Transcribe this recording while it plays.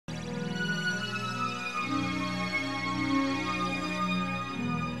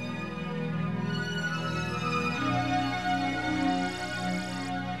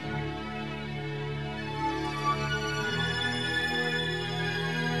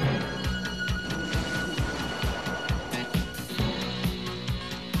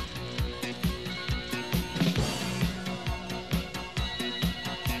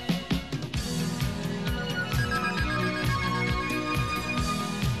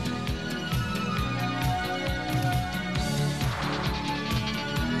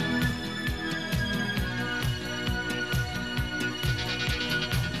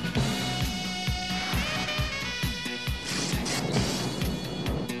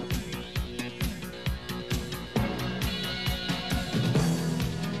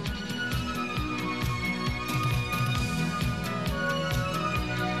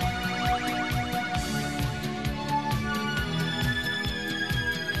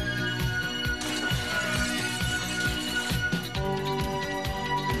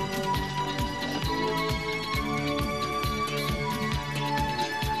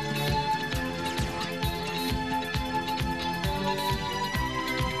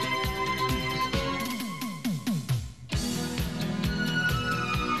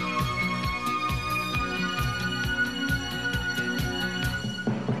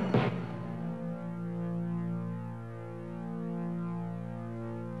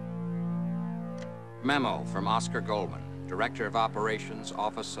Memo from Oscar Goldman, Director of Operations,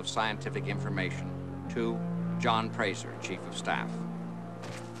 Office of Scientific Information, to John Praser, Chief of Staff.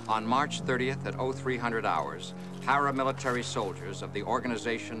 On March 30th at 0300 hours, paramilitary soldiers of the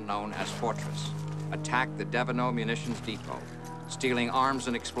organization known as Fortress attacked the Deveno Munitions Depot, stealing arms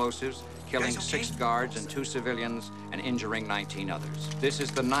and explosives, killing 6 guards and 2 civilians, and injuring 19 others. This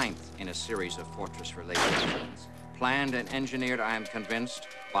is the 9th in a series of Fortress-related incidents, planned and engineered, I am convinced,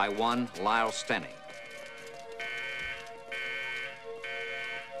 by one Lyle Stenning.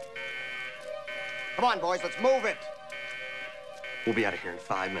 Come on, boys, let's move it. We'll be out of here in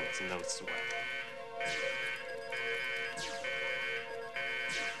 5 minutes and no sweat.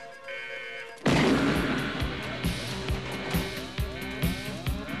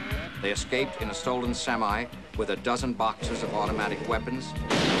 They escaped in a stolen semi with a dozen boxes of automatic weapons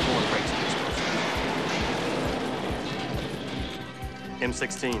and 4 crates of explosives.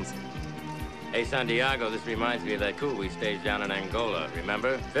 M16s. Hey, Santiago, this reminds me of that coup we staged down in Angola,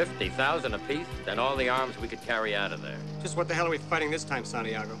 remember? 50,000 apiece, and all the arms we could carry out of there. Just what the hell are we fighting this time,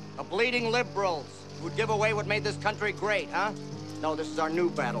 Santiago? The bleeding liberals who'd give away what made this country great, huh? No, this is our new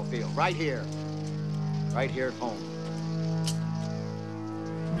battlefield, right here. Right here at home.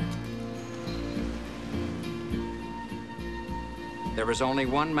 There is only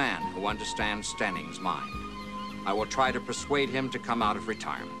one man who understands Stenning's mind. I will try to persuade him to come out of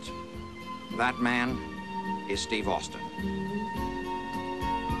retirement. That man is Steve Austin.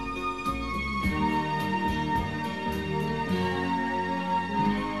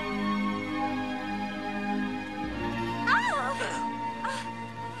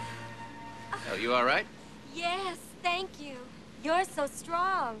 Oh, you all right? Yes, thank you. You're so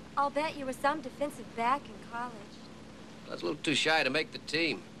strong. I'll bet you were some defensive back in college. I was a little too shy to make the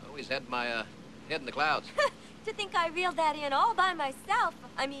team. Always had my head in the clouds. To think I reeled that in all by myself.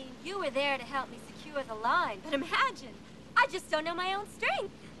 I mean, you were there to help me secure the line, but imagine, I just don't know my own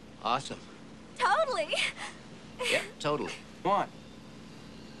strength. Awesome. Totally. Yeah, totally. Come on.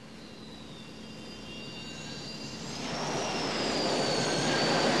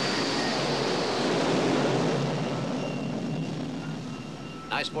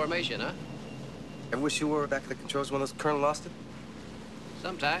 Nice formation, huh? Ever wish you were back at the controls when those Colonel lost it?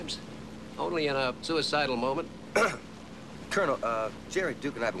 Sometimes. Only in a suicidal moment. Colonel, Jerry,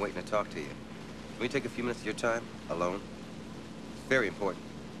 Duke, and I have been waiting to talk to you. Can we take a few minutes of your time, alone? It's very important.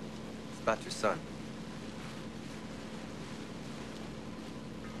 It's about your son.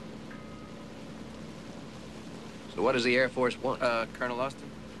 So what does the Air Force want? Colonel Austin?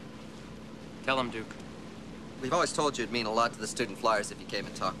 Tell him, Duke. We've always told you it'd mean a lot to the student flyers if you came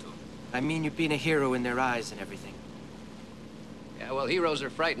and talked to them. I mean, you've been a hero in their eyes and everything. Yeah, well, heroes are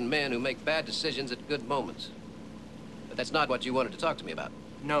frightened men who make bad decisions at good moments. But that's not what you wanted to talk to me about.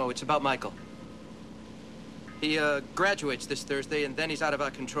 No, it's about Michael. He, graduates this Thursday, and then he's out of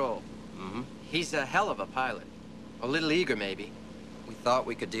our control. Mm-hmm. He's a hell of a pilot. A little eager, maybe. We thought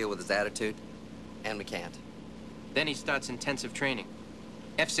we could deal with his attitude, and we can't. Then he starts intensive training.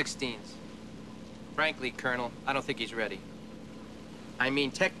 F-16s. Frankly, Colonel, I don't think he's ready. I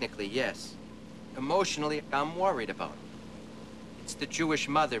mean, technically, yes. Emotionally, I'm worried about him. It's the Jewish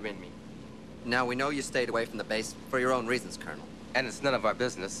mother in me. Now, we know you stayed away from the base for your own reasons, Colonel. And it's none of our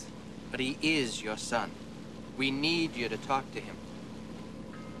business. But he is your son. We need you to talk to him.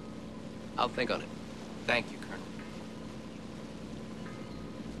 I'll think on it. Thank you, Colonel.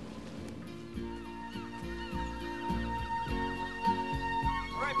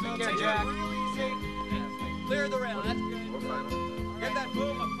 All right, take care, Jack. Clear the rail. That's good. Give that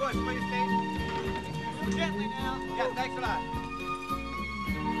boom a push, please, Steve. Move gently now. Yeah, thanks a lot.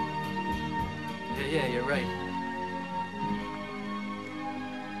 Yeah, you're right.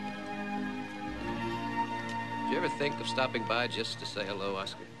 Did you ever think of stopping by just to say hello,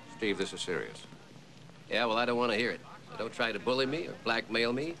 Oscar? Steve, this is serious. Yeah, well, I don't want to hear it. So don't try to bully me or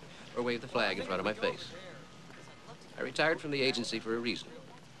blackmail me or wave the flag in front of my face. I retired from the agency for a reason.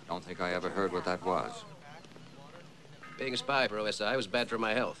 Don't think I ever heard what that was. Being a spy for OSI was bad for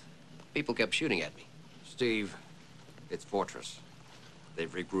my health. People kept shooting at me. Steve, it's Fortress.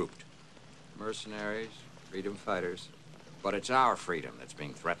 They've regrouped. Mercenaries, freedom fighters. But it's our freedom that's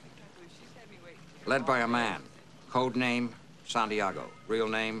being threatened. Led by a man. Code name, Santiago. Real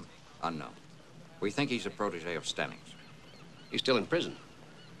name, unknown. We think he's a protege of Stenning's. He's still in prison.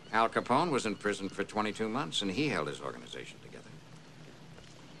 Al Capone was in prison for 22 months, and he held his organization together.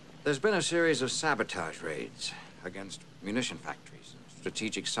 There's been a series of sabotage raids against munition factories and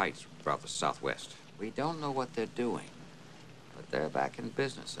strategic sites throughout the Southwest. We don't know what they're doing, but they're back in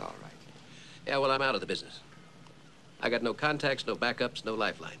business, all right. Yeah, well, I'm out of the business. I got no contacts, no backups, no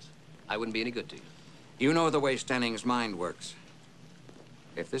lifelines. I wouldn't be any good to you. You know the way Stenning's mind works.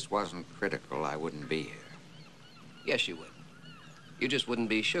 If this wasn't critical, I wouldn't be here. Yes, you would. You just wouldn't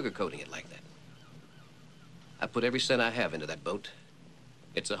be sugarcoating it like that. I put every cent I have into that boat.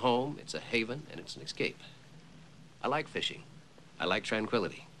 It's a home, it's a haven, and it's an escape. I like fishing. I like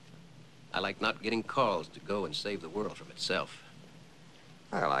tranquility. I like not getting calls to go and save the world from itself.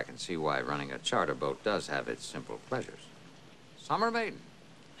 Well, I can see why running a charter boat does have its simple pleasures. Summer maiden.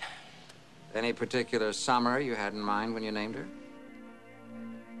 Any particular summer you had in mind when you named her?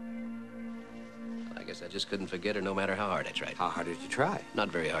 I guess I just couldn't forget her no matter how hard I tried. How hard did you try? Not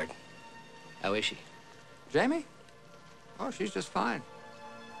very hard. How is she? Jamie? Oh, she's just fine.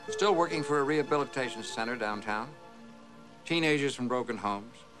 Still working for a rehabilitation center downtown. Teenagers from broken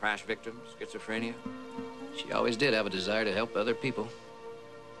homes, crash victims, schizophrenia. She always did have a desire to help other people.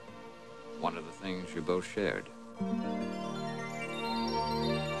 One of the things you both shared.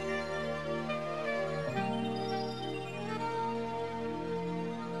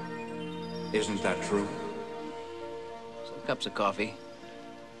 Isn't that true? Some cups of coffee.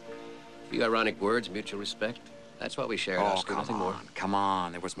 A few ironic words, mutual respect. That's what we shared, Oscar, nothing more. Come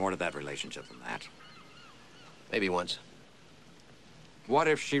on. There was more to that relationship than that. Maybe once. What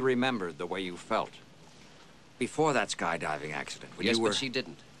if she remembered the way you felt before that skydiving accident? When Yes, you were... but she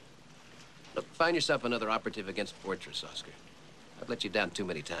didn't. Look, find yourself another operative against Fortress, Oscar. I've let you down too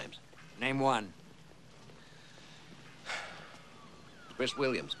many times. Name one. Chris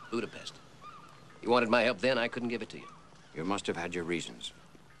Williams, Budapest. You wanted my help then, I couldn't give it to you. You must have had your reasons.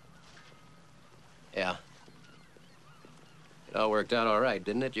 Yeah. It all worked out all right,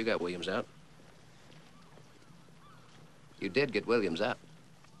 didn't it? You got Williams out. You did get Williams out.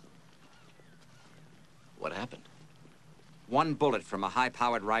 What happened? One bullet from a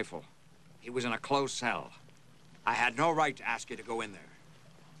high-powered rifle. He was in a closed cell. I had no right to ask you to go in there.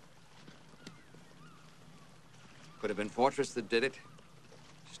 Could have been Fortress that did it.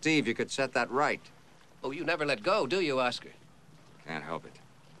 Steve, you could set that right. Oh, you never let go, do you, Oscar? Can't help it.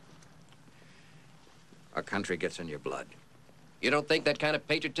 Our country gets in your blood. You don't think that kind of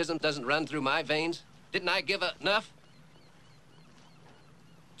patriotism doesn't run through my veins? Didn't I give enough?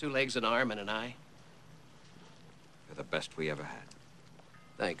 2 legs, an arm, and an eye. You're the best we ever had.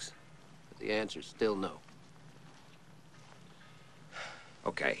 Thanks. But the answer's still no.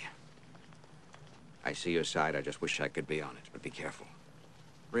 Okay. I see your side. I just wish I could be on it, but be careful.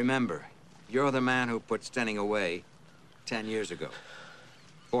 Remember, you're the man who put Stenning away 10 years ago.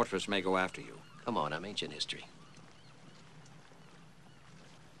 Fortress may go after you. Come on, I'm ancient history.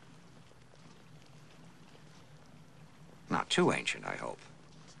 Not too ancient, I hope.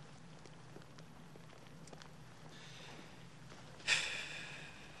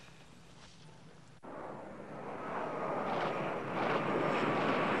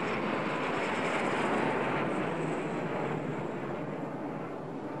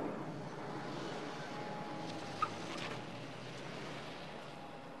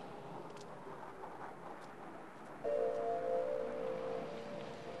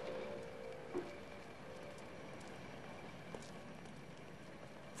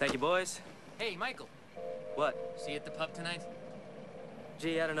 Thank you, boys. Hey, Michael. What? See you at the pub tonight?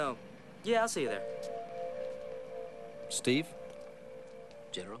 Gee, I don't know. Yeah, I'll see you there. Steve?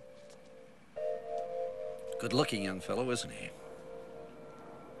 General? Good-looking young fellow, isn't he?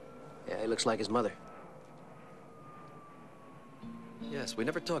 Yeah, he looks like his mother. Yes, we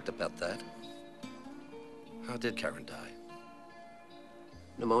never talked about that. How did Karen die?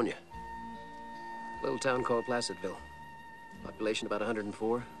 Pneumonia. Little town called Placidville. Population about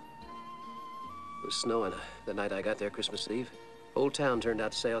 104. It was snowing the night I got there, Christmas Eve. Whole town turned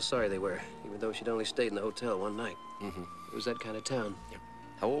out to say how sorry they were, even though she'd only stayed in the hotel one night. Mm-hmm. It was that kind of town. Yeah.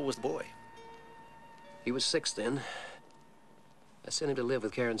 How old was the boy? He was 6 then. I sent him to live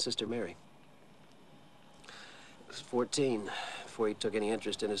with Karen's sister, Mary. He was 14 before he took any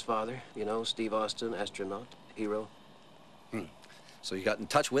interest in his father. You know, Steve Austin, astronaut, hero. So you got in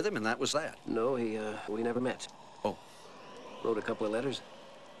touch with him, and that was that? No, we never met. Oh. Wrote a couple of letters.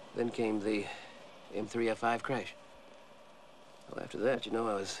 Then came the M3F5 crash. Well, after that, you know,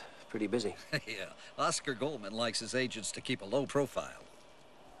 I was pretty busy. Yeah, Oscar Goldman likes his agents to keep a low profile.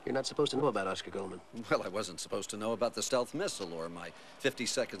 You're not supposed to know about Oscar Goldman. Well, I wasn't supposed to know about the stealth missile or my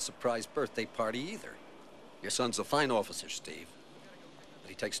 52nd surprise birthday party either. Your son's a fine officer, Steve. But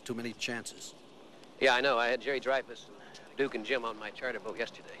he takes too many chances. Yeah, I know. I had Jerry Dreyfus and Duke and Jim on my charter boat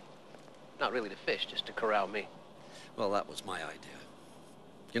yesterday. Not really to fish, just to corral me. Well, that was my idea.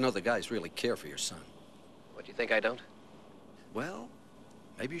 You know, the guys really care for your son. What, you think I don't? Well,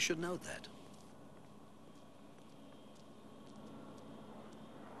 maybe you should know that.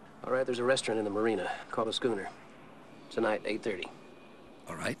 All right, there's a restaurant in the marina called the Schooner. Tonight, 8:30.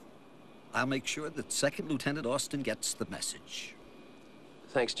 All right. I'll make sure that Second Lieutenant Austin gets the message.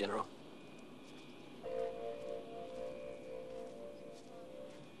 Thanks, General.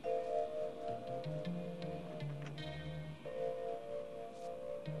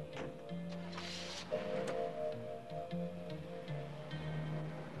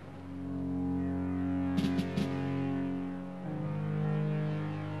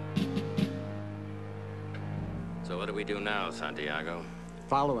 So what do we do now, Santiago?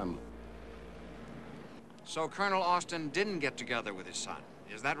 Follow him. So Colonel Austin didn't get together with his son.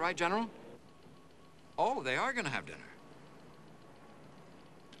 Is that right, General? Oh, they are going to have dinner.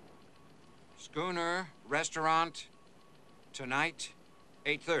 Schooner, restaurant, tonight,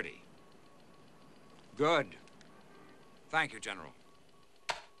 8:30. Good. Thank you, General.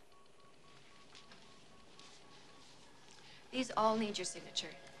 These all need your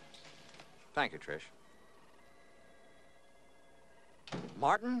signature. Thank you, Trish.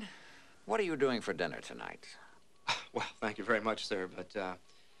 Martin, what are you doing for dinner tonight? Well, thank you very much, sir, but,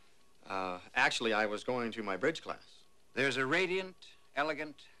 actually, I was going to my bridge class. There's a radiant,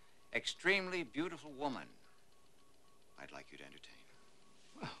 elegant, extremely beautiful woman I'd like you to entertain.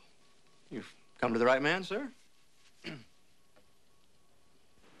 Well, you've come to the right man, sir.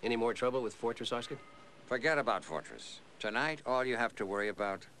 Any more trouble with Fortress, Oscar? Forget about Fortress. Tonight, all you have to worry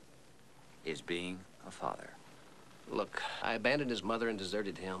about is being a father. Look, I abandoned his mother and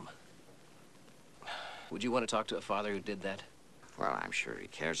deserted him. Would you want to talk to a father who did that? Well, I'm sure he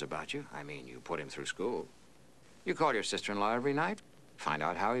cares about you. I mean, you put him through school. You call your sister-in-law every night, find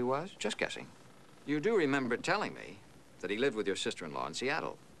out how he was, just guessing. You do remember telling me that he lived with your sister-in-law in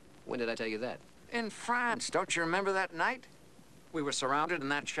Seattle. When did I tell you that? In France. Don't you remember that night? We were surrounded in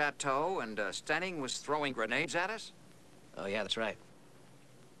that chateau, and Stenning was throwing grenades at us. Oh, yeah, that's right.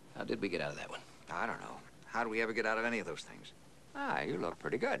 How did we get out of that one? I don't know. How do we ever get out of any of those things? Ah, you look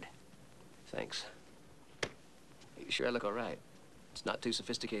pretty good. Thanks. You sure I look all right? It's not too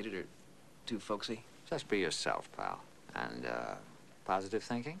sophisticated or too folksy? Just be yourself, pal. And, positive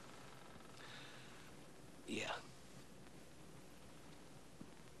thinking? Yeah.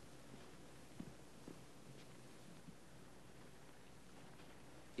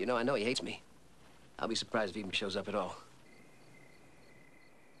 You know, I know he hates me. I'll be surprised if he even shows up at all.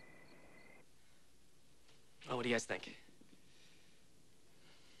 Oh, what do you guys think?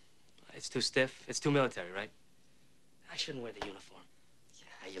 It's too stiff. It's too military, right? I shouldn't wear the uniform.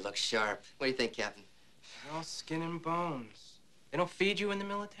 Yeah, you look sharp. What do you think, Captain? All skin and bones. They don't feed you in the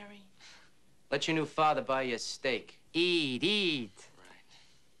military? Let your new father buy you a steak. Eat, eat. Right.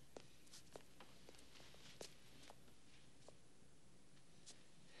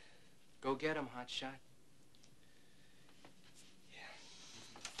 Go get him, hotshot.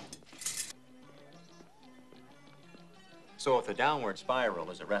 So if the downward spiral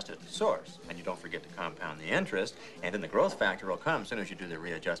is arrested at the source, and you don't forget to compound the interest, and then the growth factor will come as soon as you do the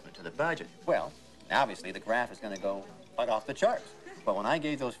readjustment to the budget. Well, obviously the graph is going to go right off the charts. But when I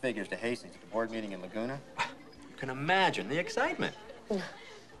gave those figures to Hastings at the board meeting in Laguna, you can imagine the excitement.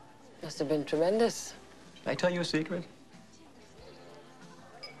 Must have been tremendous. Can I tell you a secret?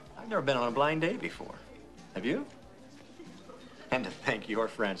 I've never been on a blind date before. Have you? And to think your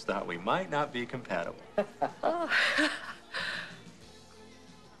friends thought we might not be compatible.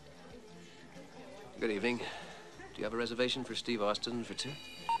 Good evening. Do you have a reservation for Steve Austin for two?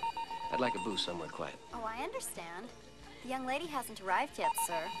 I'd like a booth somewhere quiet. Oh, I understand. The young lady hasn't arrived yet,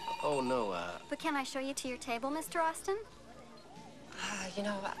 sir. Oh, no, But can I show you to your table, Mr. Austin? You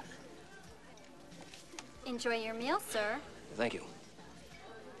know, Enjoy your meal, sir. Thank you.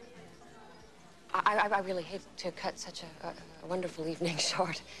 I really hate to cut such a wonderful evening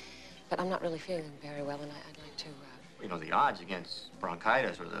short, but I'm not really feeling very well, and I'd like to... You know, the odds against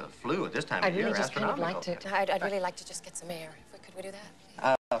bronchitis or the flu at this time of I'd year really are just kind of like astronomical. to... I'd really like to just get some air. Could we do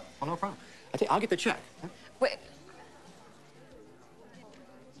that? Well, no problem. I'll get the check. Huh? Wait.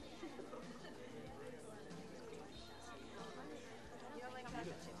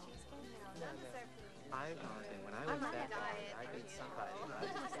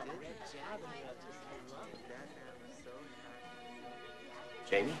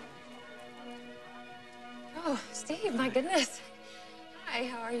 Jamie? Oh, Steve, my goodness. Hi,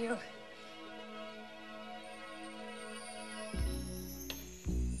 how are you?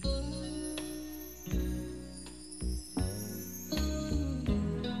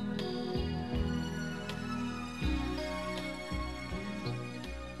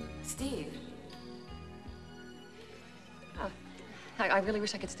 Steve. Oh, I really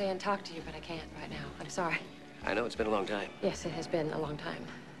wish I could stay and talk to you, but I can't right now. I'm sorry. I know it's been a long time. Yes, it has been a long time.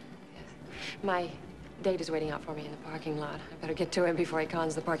 My date is waiting out for me in the parking lot. I better get to him before he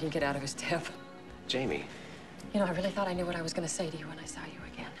cons the parking kid out of his tip. Jamie. You know, I really thought I knew what I was going to say to you when I saw you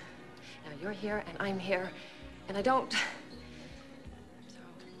again. Now, you're here, and I'm here, and I don't. So,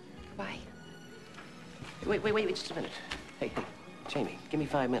 goodbye. Wait, just a minute. Hey, Jamie, give me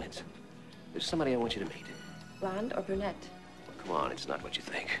 5 minutes. There's somebody I want you to meet. Blonde or brunette? Well, come on, it's not what you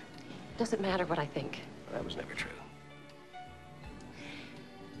think. Doesn't matter what I think. Well, that was never true.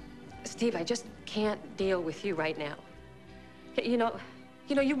 Steve, I just can't deal with you right now.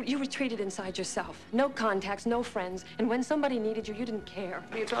 You retreated inside yourself. No contacts, no friends. And when somebody needed you, you didn't care.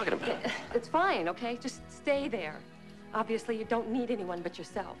 What are you talking about? It's fine, okay? Just stay there. Obviously, you don't need anyone but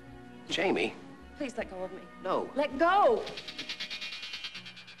yourself. Jamie. Please let go of me. No. Let go!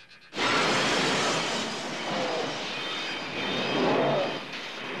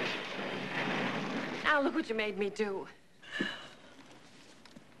 Now look what you made me do.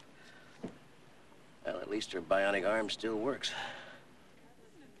 Well, at least her bionic arm still works.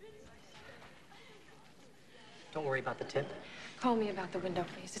 Don't worry about the tip. Call me about the window,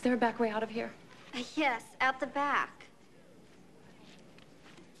 please. Is there a back way out of here? Yes, out the back.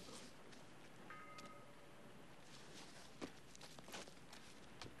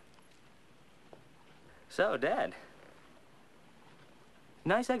 So, Dad.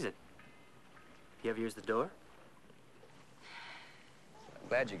 Nice exit. You ever use the door? I'm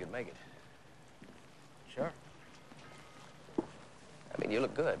glad you could make it. Sure. I mean, you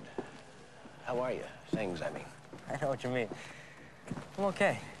look good. How are you? Things, I mean. I know what you mean. I'm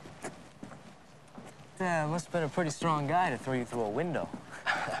okay. Yeah, must have been a pretty strong guy to throw you through a window.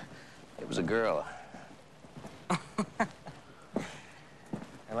 It was a girl. I'd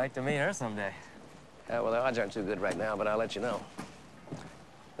like to meet her someday. Well, the odds aren't too good right now, but I'll let you know.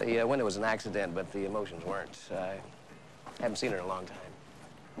 The window was an accident, but the emotions weren't. I haven't seen her in a long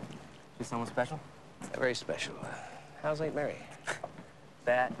time. She's someone special? Very special. How's Aunt Mary?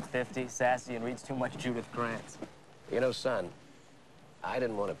 Fat, 50, sassy, and reads too much Judith Grant. You know, son, I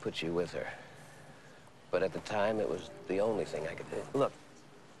didn't want to put you with her. But at the time, it was the only thing I could do. Look,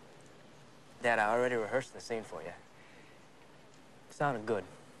 Dad, I already rehearsed the scene for you. It sounded good.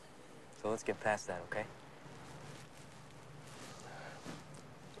 So let's get past that, okay?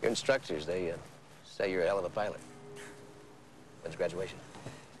 Your instructors, they say you're a hell of a pilot. When's graduation?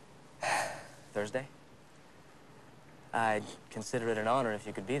 Thursday? I'd consider it an honor if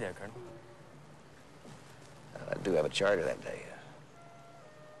you could be there, Colonel. I do have a charter that day.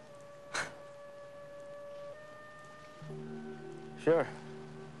 Sure.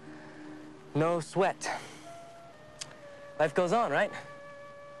 No sweat. Life goes on, right?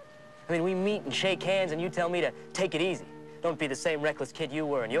 I mean, we meet and shake hands, and you tell me to take it easy. Don't be the same reckless kid you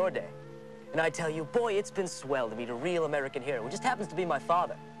were in your day. And I tell you, boy, it's been swell to meet a real American hero who just happens to be my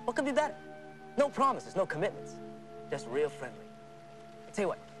father. What could be better? No promises, no commitments. Just real friendly. I tell you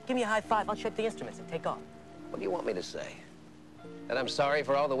what, give me a high five. I'll check the instruments and take off. What do you want me to say? That I'm sorry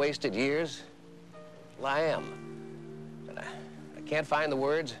for all the wasted years? Well, I am. But I can't find the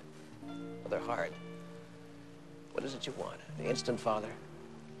words. Well, they're hard. What is it you want? An instant father?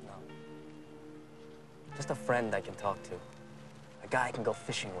 No. Just a friend I can talk to. A guy I can go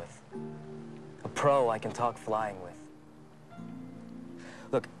fishing with. A pro I can talk flying with.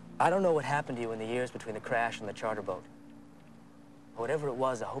 Look, I don't know what happened to you in the years between the crash and the charter boat. But whatever it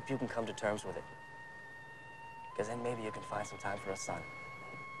was, I hope you can come to terms with it. Because then maybe you can find some time for a son.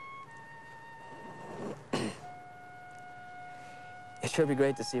 It sure be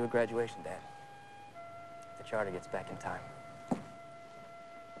great to see you at graduation, Dad. If the charter gets back in time.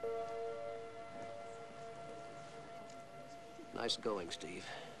 Nice going, Steve.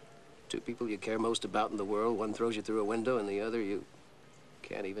 Two people you care most about in the world, one throws you through a window and the other you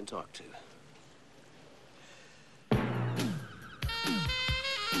can't even talk to.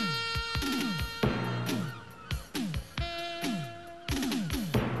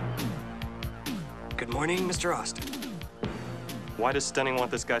 Good morning, Mr. Austin. Why does Stenning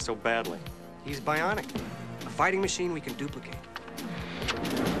want this guy so badly? He's bionic, a fighting machine we can duplicate.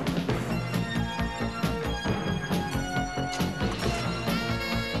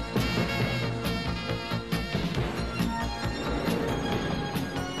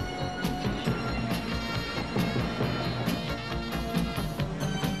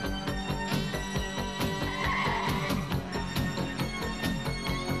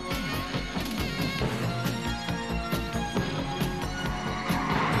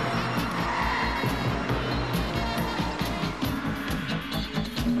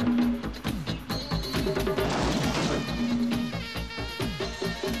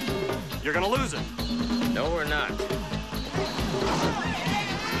 You're gonna lose it. No, we're not.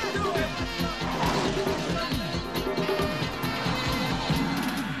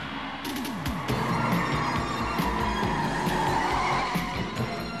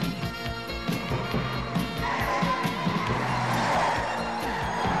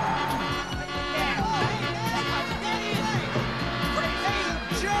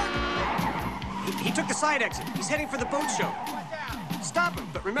 side exit. He's heading for the boat show. Stop him,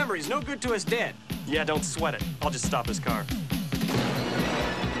 but remember, he's no good to us dead. Yeah, don't sweat it. I'll just stop his car.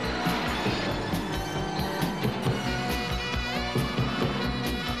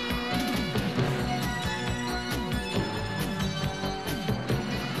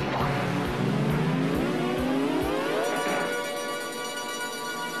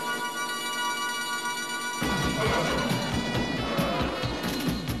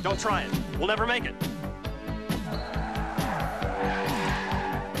 Don't try it. We'll never make it.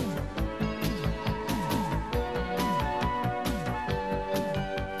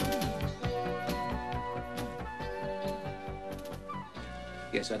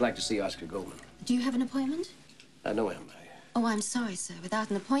 Yes, I'd like to see Oscar Goldman. Do you have an appointment? No, ma'am. Oh, I'm sorry, sir. Without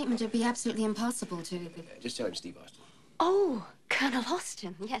an appointment, it'd be absolutely impossible to... Just tell him Steve Austin. Oh, Colonel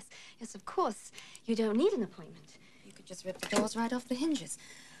Austin. Yes, yes, of course. You don't need an appointment. You could just rip the doors right off the hinges.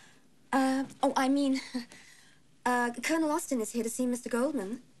 Colonel Austin is here to see Mr.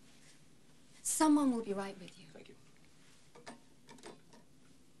 Goldman. Someone will be right with you. Thank you.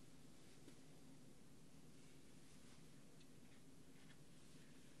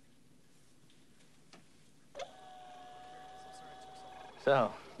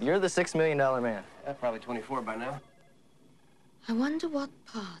 So, you're the $6 million man. Yeah, probably 24 by now. I wonder what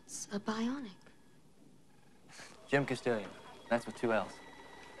parts are bionic. Jim Castilian. That's with 2 L's.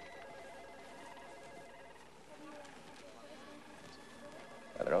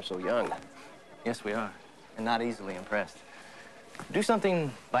 Yeah, they're all so young. Yes, we are. And not easily impressed. Do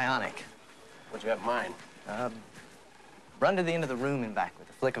something bionic. What'd you have in mind? Run to the end of the room and back with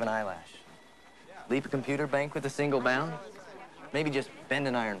the flick of an eyelash. Leap a computer bank with a single bound. Maybe just bend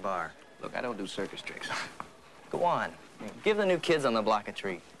an iron bar. Look, I don't do circus tricks. Go on. Give the new kids on the block a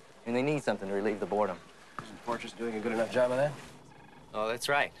treat. And they need something to relieve the boredom. Isn't Fortress doing a good enough job of that? Oh, that's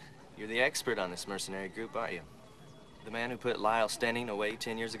right. You're the expert on this mercenary group, aren't you? The man who put Lyle Stenning away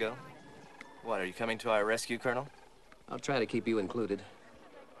 10 years ago? What, are you coming to our rescue, Colonel? I'll try to keep you included.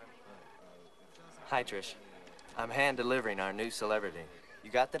 Hi, Trish. I'm hand-delivering our new celebrity. You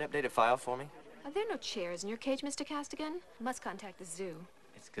got that updated file for me? Are there no chairs in your cage, Mr. Castigan? Must contact the zoo.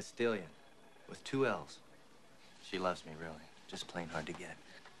 It's Castilian with 2 L's. She loves me, really. Just plain hard to get.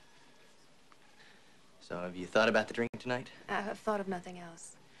 So, have you thought about the drink tonight? I've thought of nothing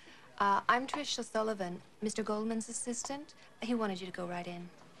else. I'm Trish O'Sullivan, Mr. Goldman's assistant. He wanted you to go right in.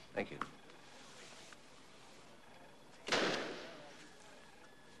 Thank you. We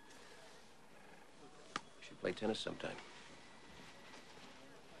should play tennis sometime.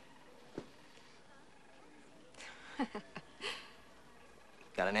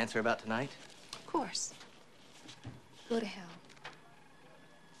 Got an answer about tonight? Of course. Go to hell.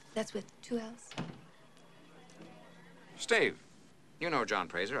 That's with 2 L's. Steve, you know John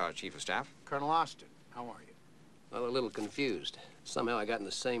Praser, our chief of staff. Colonel Austin, how are you? Well, a little confused. Somehow I got in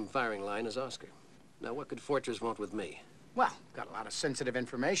the same firing line as Oscar. Now, what could Fortress want with me? Well, got a lot of sensitive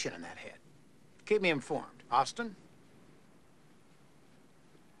information in that head. Keep me informed. Austin?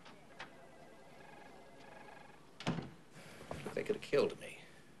 They could have killed me.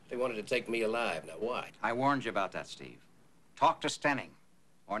 They wanted to take me alive. Now, why? I warned you about that, Steve. Talk to Stenning,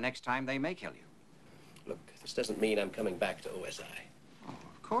 or next time they may kill you. Look, this doesn't mean I'm coming back to OSI. Oh,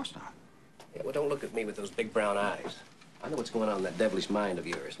 of course not. Yeah, well, don't look at me with those big brown eyes. I know what's going on in that devilish mind of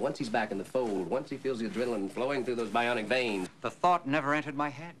yours. Once he's back in the fold, once he feels the adrenaline flowing through those bionic veins. The thought never entered my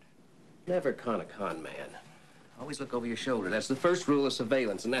head. Never con a con man. Always look over your shoulder. That's the first rule of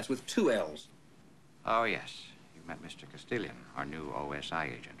surveillance, and that's with 2 L's. Oh, yes. You met Mr. Castilian, our new OSI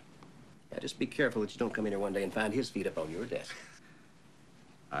agent. Yeah, just be careful that you don't come in here one day and find his feet up on your desk.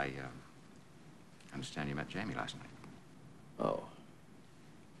 I understand you met Jamie last night. Oh.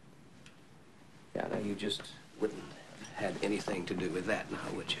 Yeah, now you just wouldn't have had anything to do with that now,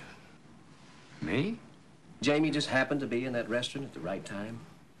 would you? Me? Jamie just happened to be in that restaurant at the right time.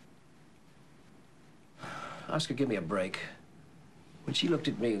 Oscar, give me a break. When she looked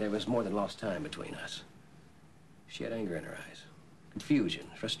at me, there was more than lost time between us. She had anger in her eyes, confusion,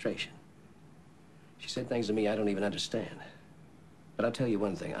 frustration. She said things to me I don't even understand. But I'll tell you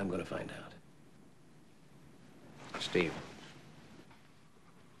one thing, I'm going to find out. Steve.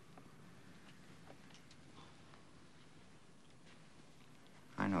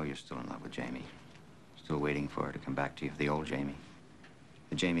 I know you're still in love with Jamie. Still waiting for her to come back to you, the old Jamie.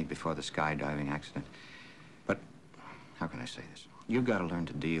 The Jamie before the skydiving accident. But how can I say this? You've got to learn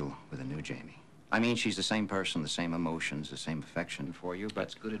to deal with a new Jamie. I mean, she's the same person, the same emotions, the same affection for you, but...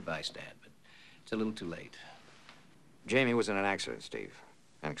 That's good advice, Dad, but it's a little too late. Jamie was in an accident, Steve.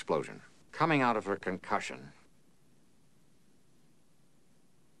 An explosion. Coming out of her concussion,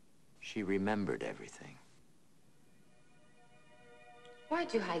 She remembered everything.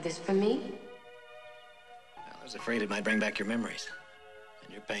 Why'd you hide this from me? I was afraid it might bring back your memories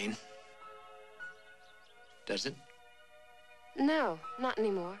and your pain. Does it? No, not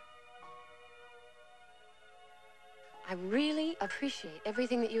anymore. I really appreciate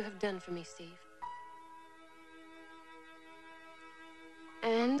everything that you have done for me, Steve.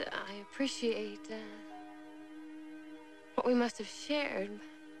 And I appreciate what we must have shared.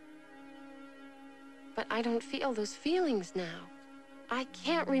 But I don't feel those feelings now. I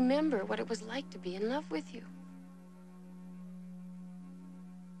can't remember what it was like to be in love with you.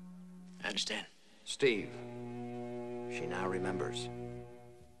 I understand. Steve, she now remembers.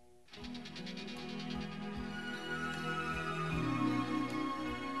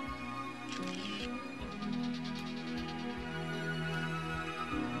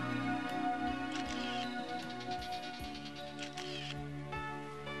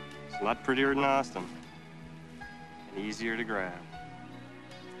 It's a lot prettier than Austin. And easier to grab.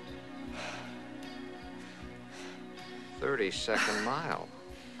 32nd mile.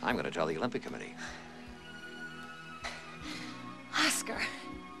 I'm going to tell the Olympic Committee. Oscar.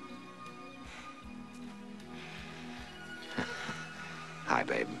 Hi,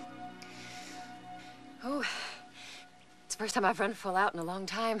 babe. Oh, it's the first time I've run full out in a long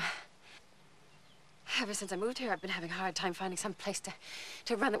time. Ever since I moved here, I've been having a hard time finding some place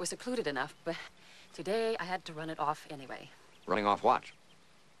to run that was secluded enough, but today I had to run it off anyway. Running off what?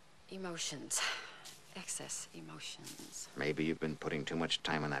 Emotions. Excess emotions. Maybe you've been putting too much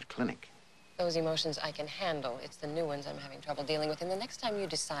time in that clinic. Those emotions I can handle. It's the new ones I'm having trouble dealing with. And the next time you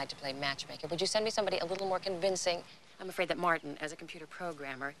decide to play matchmaker, would you send me somebody a little more convincing? I'm afraid that Martin, as a computer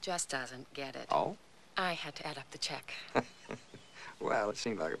programmer, just doesn't get it. Oh? I had to add up the check. Well, it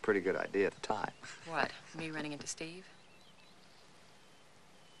seemed like a pretty good idea at the time. What? Me running into Steve?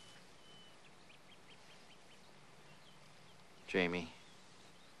 Jamie,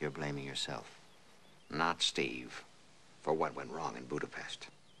 you're blaming yourself, not Steve, for what went wrong in Budapest.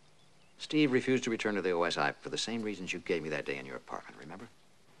 Steve refused to return to the OSI for the same reasons you gave me that day in your apartment, remember?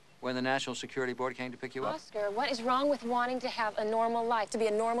 When the National Security Board came to pick you up? Oscar, what is wrong with wanting to have a normal life, to be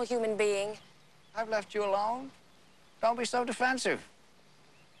a normal human being? I've left you alone. Don't be so defensive.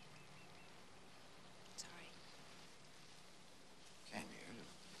 Sorry. Came here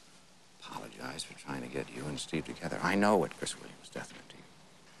to apologize for trying to get you and Steve together. I know what Chris Williams' death meant to you.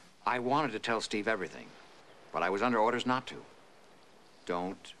 I wanted to tell Steve everything, but I was under orders not to.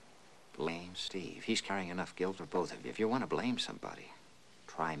 Don't blame Steve. He's carrying enough guilt for both of you. If you want to blame somebody,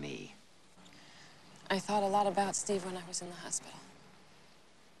 try me. I thought a lot about Steve when I was in the hospital.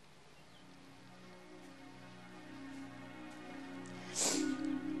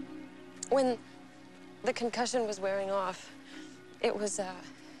 When the concussion was wearing off, it was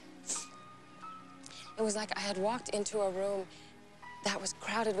like I had walked into a room that was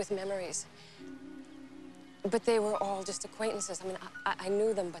crowded with memories. But they were all just acquaintances. I mean, I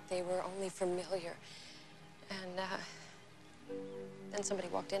knew them, but they were only familiar. And then somebody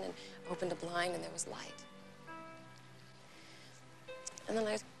walked in and opened a blind, and there was light. And then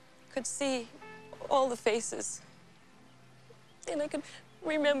I could see all the faces. And I could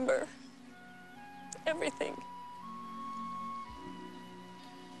remember everything.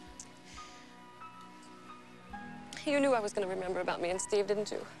 You knew I was going to remember about me and Steve, didn't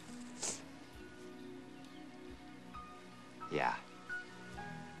you? Yeah.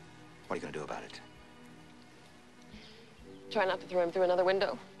 What are you going to do about it? Try not to throw him through another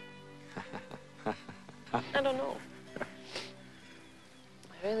window. I don't know.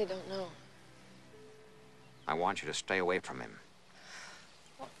 I really don't know. I want you to stay away from him.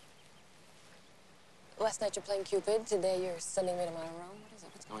 Last night you're playing Cupid. Today you're sending me to my room. What is it?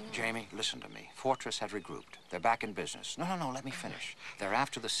 What's going on? Jamie, listen to me. Fortress have regrouped. They're back in business. No, let me finish. They're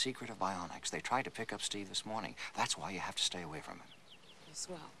after the secret of Bionics. They tried to pick up Steve this morning. That's why you have to stay away from him.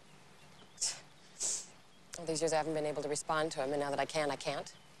 Swell. All these years I haven't been able to respond to him, and now that I can, I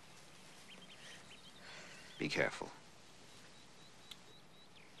can't. Be careful.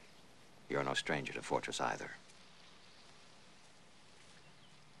 You're no stranger to Fortress either.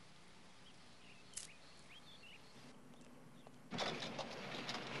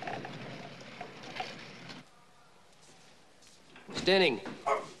 Standing.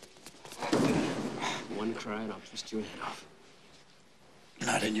 One cry and I'll twist your head off.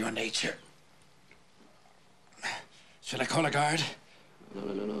 Not in your nature. Should I call a guard?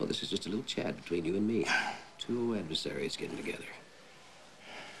 No. This is just a little chat between you and me. Two adversaries getting together.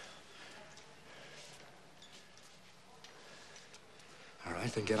 All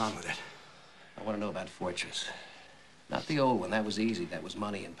right, then get on with it. I want to know about Fortress. Not the old one. That was easy. That was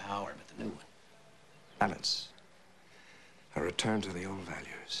money and power. But the new one. Balance. A return to the old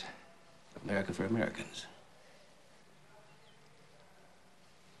values. America for Americans.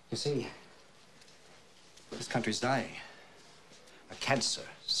 You see, this country's dying. A cancer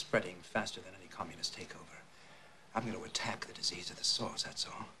spreading faster than any communist takeover. I'm going to attack the disease at the source, that's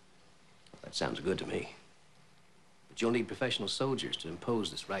all. That sounds good to me. But you'll need professional soldiers to impose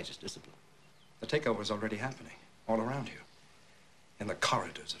this righteous discipline. The takeover is already happening, all around you. In the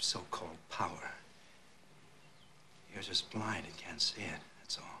corridors of so-called power. You're just blind and can't see it,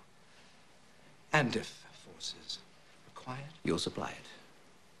 that's all. And if force is required... You'll supply it.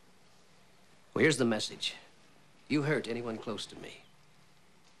 Well, here's the message. You hurt anyone close to me,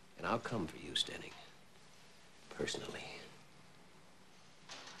 and I'll come for you, Stenning. Personally.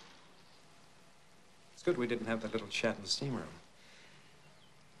 It's good we didn't have that little chat in the steam room.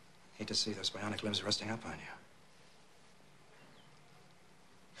 Hate to see those bionic limbs resting up on you.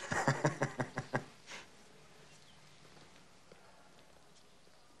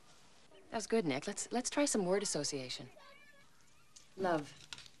 That was good, Nick. Let's try some word association. Love.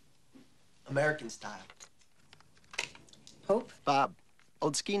 American style. Hope. Bob.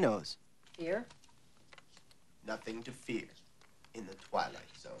 Old ski nose. Fear. Nothing to fear in the Twilight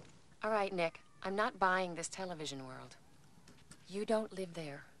Zone. All right, Nick. I'm not buying this television world. You don't live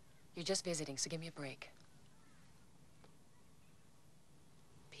there. You're just visiting, so give me a break.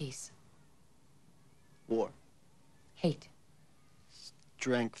 Peace. War. Hate.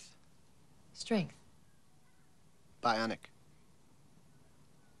 Strength. Strength. Bionic.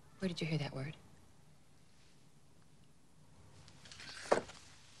 Where did you hear that word?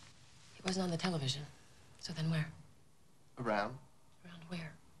 It wasn't on the television. So then where? Around. Around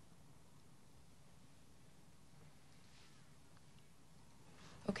where?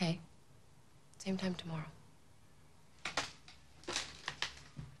 Okay. Same time tomorrow.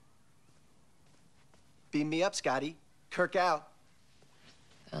 Beam me up, Scotty. Kirk out.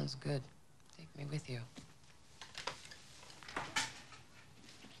 Sounds good. Take me with you.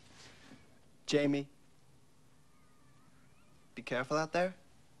 Jamie. Be careful out there.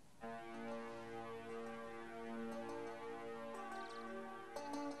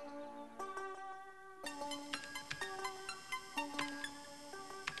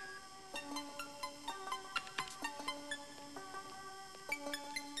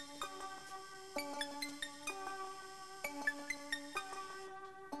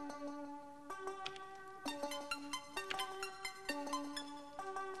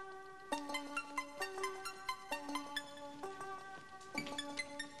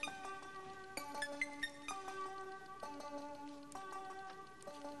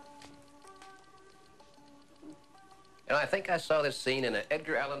 You know, I think I saw this scene in an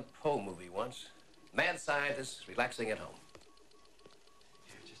Edgar Allan Poe movie once. Mad scientist relaxing at home.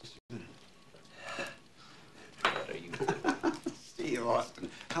 What are you doing? Steve Austin,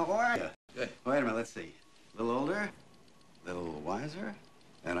 how are you? Good. Wait a minute, let's see. A little older, a little wiser,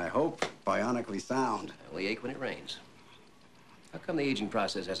 and I hope bionically sound. I only ache when it rains. How come the aging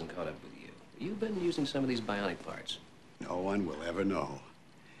process hasn't caught up with you? You've been using some of these bionic parts. No one will ever know.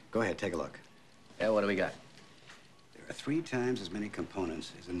 Go ahead, take a look. Yeah, what do we got? There are 3 times as many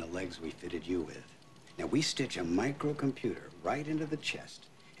components as in the legs we fitted you with. Now, we stitch a microcomputer right into the chest,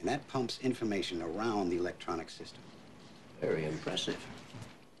 and that pumps information around the electronic system. Very impressive.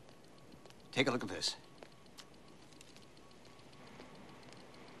 Take a look at this.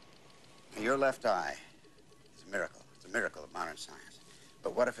 Now, your left eye is a miracle. It's a miracle of modern science.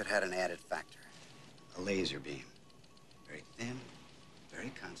 But what if it had an added factor? A laser beam. Very thin,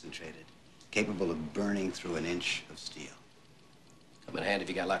 very concentrated, capable of burning through an inch of steel. Come in handy if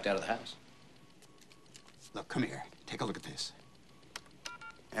you got locked out of the house. Look, come here. Take a look at this.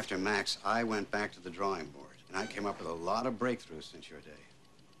 After Max, I went back to the drawing board, and I came up with a lot of breakthroughs since your day.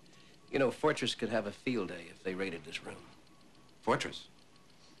 You know, Fortress could have a field day if they raided this room. Fortress?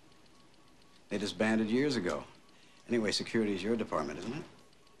 They disbanded years ago. Anyway, security is your department, isn't it?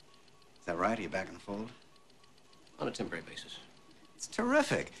 Is that right? Are you back in the fold? On a temporary basis. It's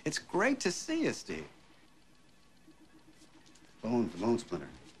terrific. It's great to see you, Steve. Bone splinter.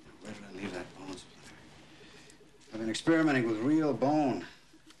 Where did I leave that bone splinter? I've been experimenting with real bone,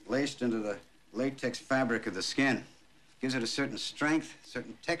 laced into the latex fabric of the skin. Gives it a certain strength,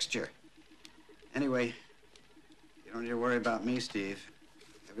 certain texture. Anyway, you don't need to worry about me, Steve.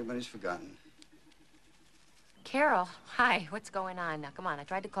 Everybody's forgotten. Carol, hi. What's going on? Now, come on. I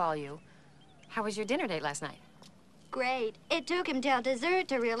tried to call you. How was your dinner date last night? Great. It took him till dessert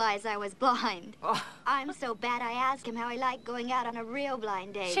to realize I was blind. Oh. I'm so bad I asked him how he liked going out on a real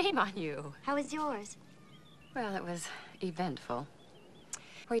blind date. Shame on you. How was yours? Well, it was eventful.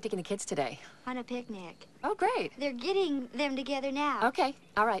 Where are you taking the kids today? On a picnic. Oh, great. They're getting them together now. Okay.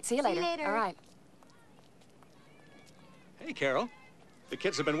 All right. See you later. See you later. All right. Hey, Carol. The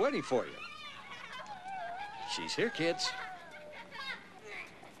kids have been waiting for you. She's here, kids.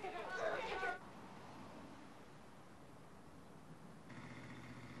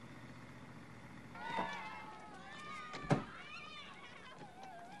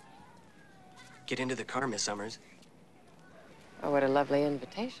 Get into the car, Miss Summers. Oh, what a lovely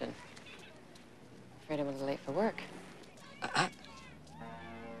invitation. Afraid I'm a little late for work.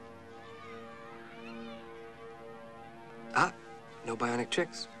 No bionic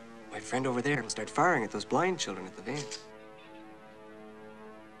tricks. My friend over there will start firing at those blind children at the van.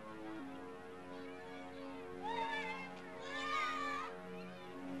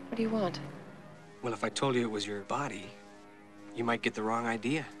 What do you want? Well, if I told you it was your body, you might get the wrong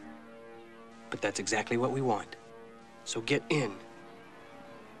idea. But that's exactly what we want. So get in.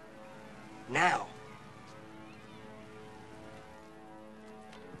 Now.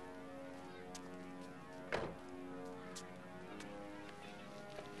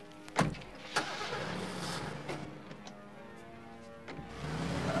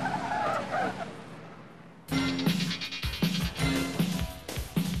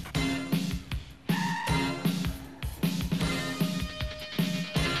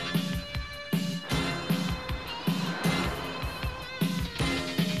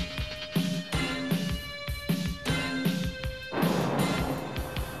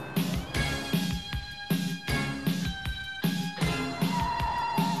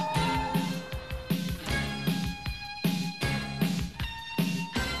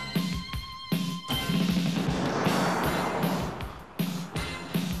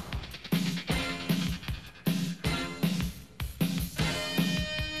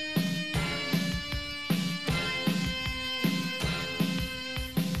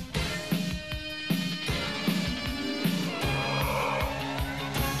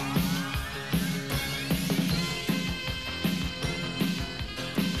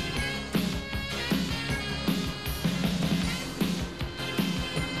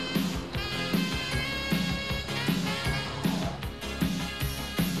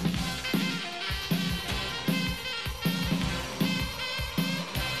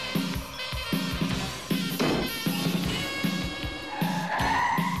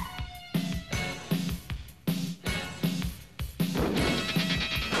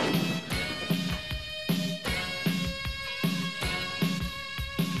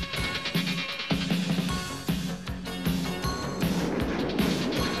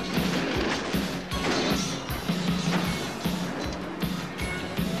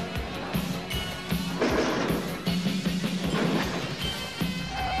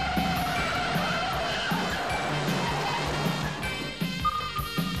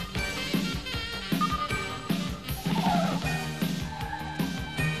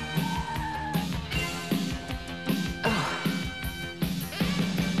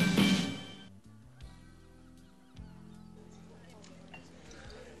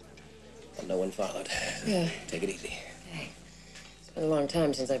 No one followed. Yeah. Take it easy. Okay. It's been a long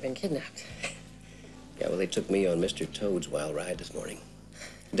time since I've been kidnapped. Yeah, well, they took me on Mr. Toad's wild ride this morning.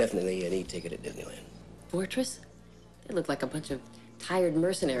 Definitely an e-ticket at Disneyland. Fortress? They look like a bunch of tired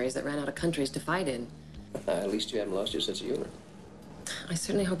mercenaries that ran out of countries to fight in. At least you haven't lost your sense of humor. I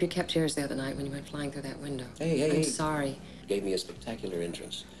certainly hope you kept yours the other night when you went flying through that window. Hey. I'm sorry. Gave me a spectacular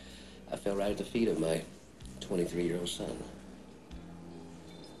entrance. I fell right at the feet of my 23-year-old son.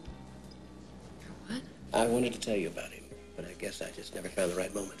 What? I wanted to tell you about him, but I guess I just never found the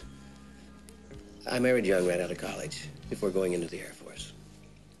right moment. I married young right out of college, before going into the Air Force.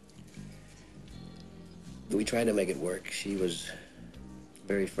 We tried to make it work. She was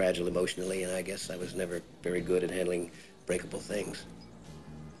very fragile emotionally, and I guess I was never very good at handling breakable things.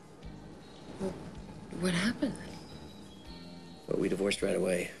 Well, what happened? Well, we divorced right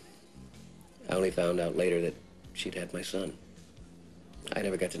away. I only found out later that she'd had my son. I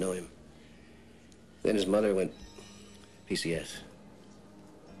never got to know him. Then his mother went PCS.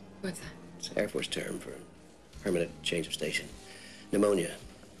 What's that? It's an Air Force term for permanent change of station. Pneumonia.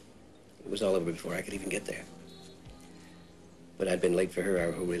 It was all over before I could even get there. But I'd been late for her,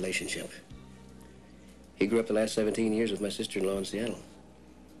 our whole relationship. He grew up the last 17 years with my sister-in-law in Seattle.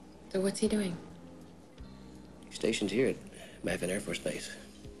 So what's he doing? He's stationed here at Maffin Air Force Base.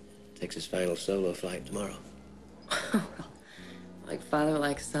 Takes his final solo flight tomorrow. Like father,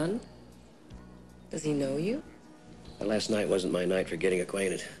 like son? Does he know you? Well, last night wasn't my night for getting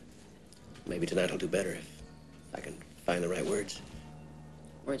acquainted. Maybe tonight will do better if I can find the right words.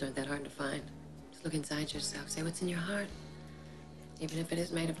 Words aren't that hard to find. Just look inside yourself. Say what's in your heart, even if it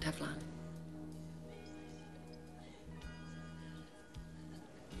is made of Teflon.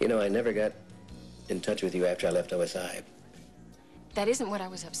 You know, I never got in touch with you after I left OSI That isn't what I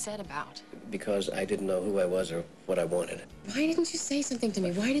was upset about. because I didn't know who I was or what I wanted. Why didn't you say something to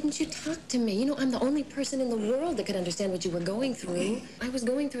me? Why didn't you talk to me? You know, I'm the only person in the world that could understand what you were going through. I was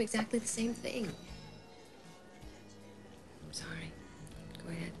going through exactly the same thing. I'm sorry. Go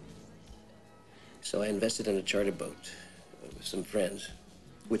ahead. So I invested in a charter boat with some friends,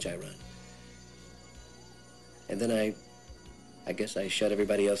 which I run. And then I guess I shut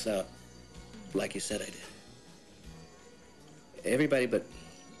everybody else out, like you said I did. Everybody but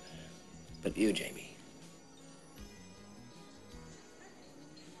you, Jamie.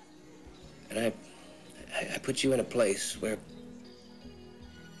 And I put you in a place where...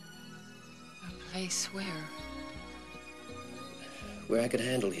 A place where? Where I could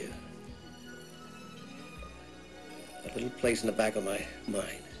handle you. A little place in the back of my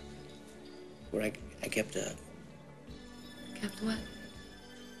mind where I kept a... Kept what?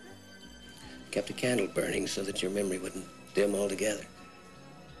 Kept a candle burning so that your memory wouldn't dim altogether.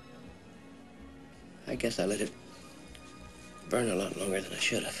 I guess I let it burn a lot longer than I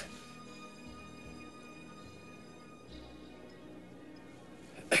should have.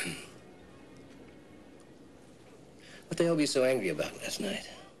 What the hell were you so angry about last night?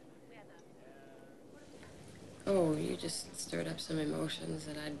 Oh, you just stirred up some emotions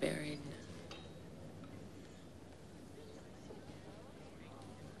that I'd buried.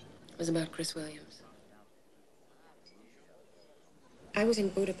 It was about Chris Williams. I was in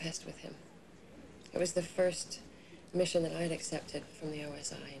Budapest with him. It was the first mission that I'd accepted from the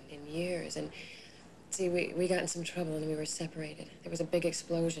OSI in years. And see, we got in some trouble and we were separated. There was a big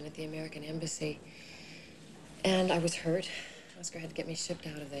explosion at the American embassy. And I was hurt. Oscar had to get me shipped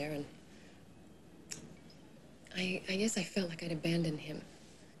out of there. And I guess I felt like I'd abandoned him.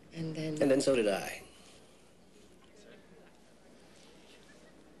 And then So did I.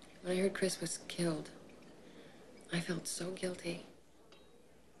 When I heard Chris was killed, I felt so guilty.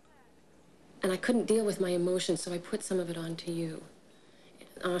 And I couldn't deal with my emotions, so I put some of it onto you.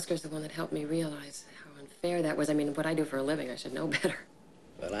 Oscar's the one that helped me realize how unfair that was. I mean, what I do for a living, I should know better.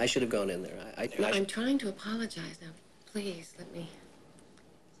 Well, I should have gone in there. No, I'm trying to apologize now. Please, let me.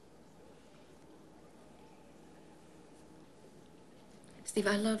 Steve,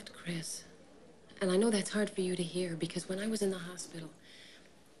 I loved Chris. And I know that's hard for you to hear because when I was in the hospital,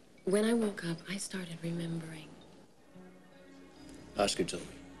 when I woke up, I started remembering. Oscar told me.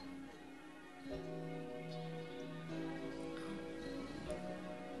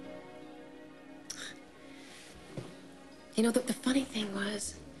 You know, the funny thing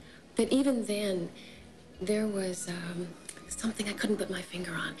was that even then, there was something I couldn't put my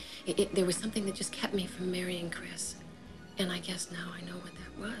finger on. There was something that just kept me from marrying Chris. And I guess now I know what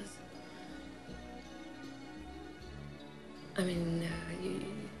that was. I mean,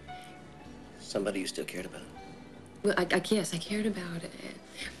 Somebody you still cared about? well, I guess I cared about it.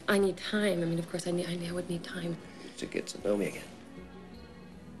 I need time. I mean, of course, I would need time. To get to know me again.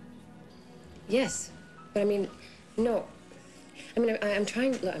 Yes, but I mean, no. I mean, I'm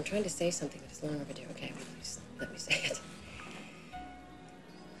trying to say something, but it's long overdue. Okay, please let me say it.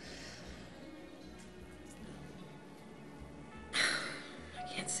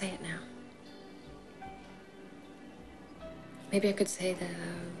 I can't say it now. Maybe I could say that,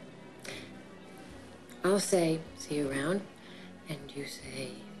 I'll say, see you around, and you say,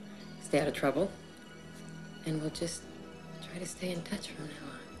 stay out of trouble, and we'll just try to stay in touch from now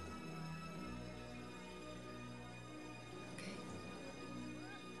on.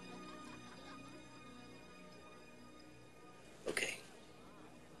 Okay.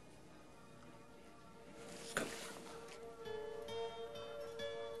 Come.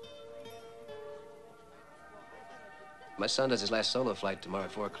 My son does his last solo flight tomorrow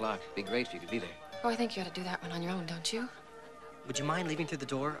at 4 o'clock. Be great if you could be there. Oh, I think you ought to do that one on your own, don't you? Would you mind leaving through the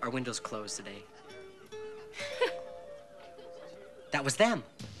door? Our window's closed today. That was them.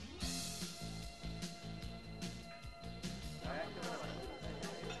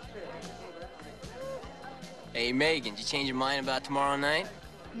 Hey, Megan, did you change your mind about tomorrow night?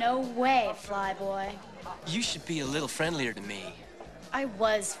 No way, Flyboy. You should be a little friendlier to me. I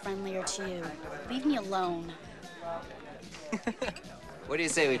was friendlier to you. Leave me alone. What do you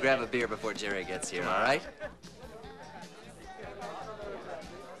say we grab a beer before Jerry gets here, all right?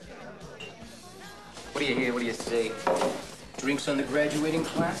 What do you hear? What do you say? Drinks on the graduating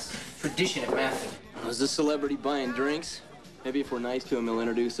class? Tradition at Math. Is this celebrity buying drinks? Maybe if we're nice to him, he'll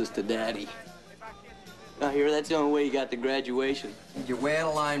introduce us to Daddy. I hear that's the only way you got to graduation. You're way out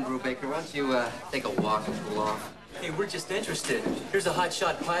of line, Brubaker. Why don't you take a walk and cool off? Hey, we're just interested. Here's a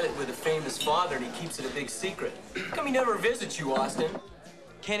hotshot pilot with a famous father, and he keeps it a big secret. How come he never visits you, Austin?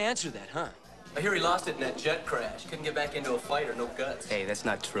 Can't answer that, huh? I hear he lost it in that jet crash. Couldn't get back into a fight or no guts. Hey, that's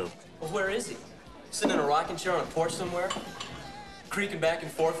not true. Well, where is he? Sitting in a rocking chair on a porch somewhere? Creaking back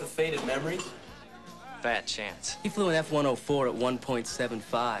and forth with faded memories? Fat chance. He flew an F-104 at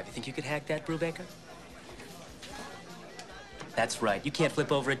 1.75. You think you could hack that, Brubaker? That's right. You can't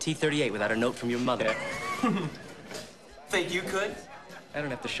flip over a T-38 without a note from your mother. Think you could? I don't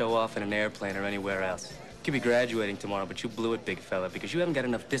have to show off in an airplane or anywhere else. You could be graduating tomorrow, but you blew it, big fella, because you haven't got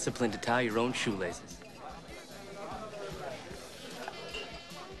enough discipline to tie your own shoelaces.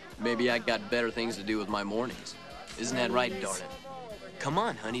 Maybe I got better things to do with my mornings. Isn't that right, darn it? Come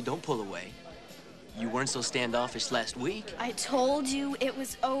on, honey, don't pull away. You weren't so standoffish last week. I told you it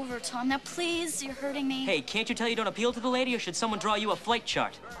was over, Tom. Now, please, you're hurting me. Hey, can't you tell you don't appeal to the lady, or should someone draw you a flight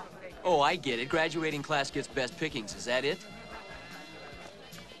chart? Oh, I get it. Graduating class gets best pickings. Is that it?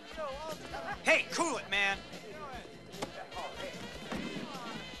 Hey, cool it, man.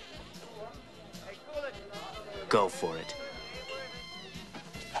 Go for it.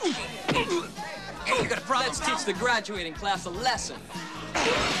 Hey, you got a problem? Let's teach the graduating class a lesson.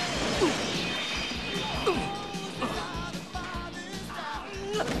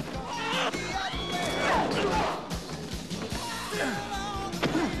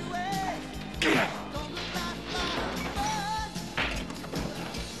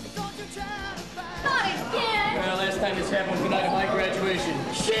 Well, last time this happened was the night of my graduation.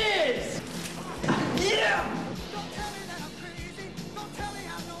 Shiz! Yeah!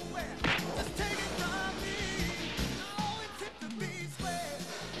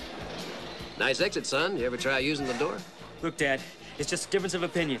 Nice exit, son. You ever try using the door? Look, Dad, it's just a difference of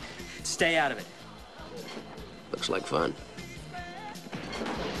opinion. Stay out of it. Looks like fun.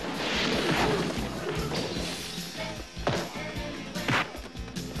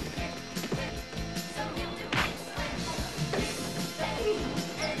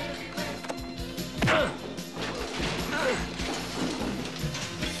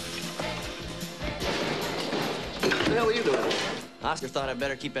 What the hell are you doing? Oscar thought I'd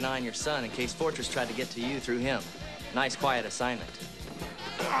better keep an eye on your son in case Fortress tried to get to you through him. Nice, quiet assignment.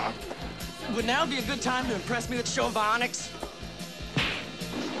 Would now be a good time to impress me with a show of Bionics?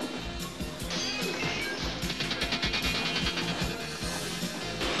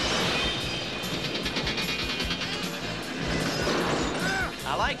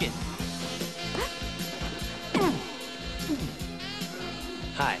 I like it.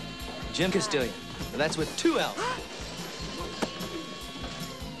 Hi, Jim Castillion. That's with 2 L's.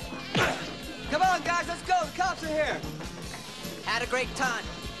 Come on, guys, let's go. The cops are here. Had a great time.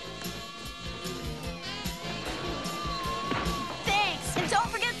 Thanks, and don't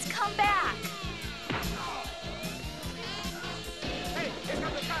forget to come back. Hey, here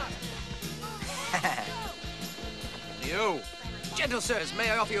come the cops. You. Gentle sirs, may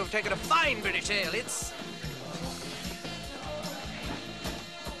I offer you have taken a fine British ale? It's...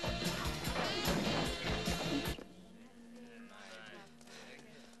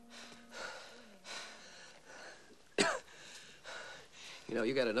 You know,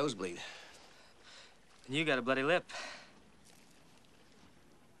 you got a nosebleed. And you got a bloody lip.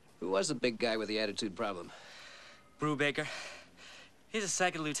 Who was the big guy with the attitude problem? Brubaker. He's a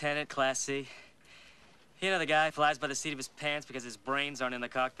second lieutenant, Class C. You know the guy flies by the seat of his pants because his brains aren't in the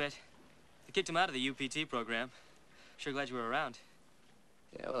cockpit. They kicked him out of the UPT program. Sure glad you were around.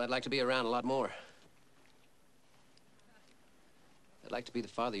 Yeah, well, I'd like to be around a lot more. I'd like to be the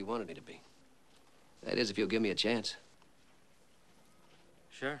father you wanted me to be. That is, if you'll give me a chance.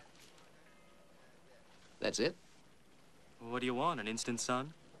 Sure. That's it? What do you want, an instant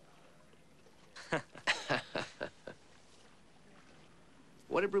son?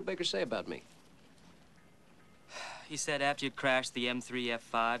 What did Brubaker say about me? He said after you'd crashed the M3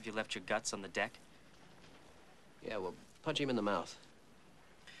 F5, you left your guts on the deck. Yeah, well, punch him in the mouth.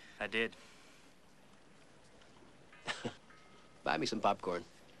 I did. Buy me some popcorn.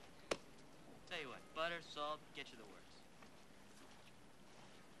 Tell you what, butter, salt, get you the works.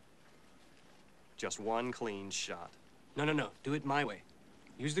 Just one clean shot. No. Do it my way.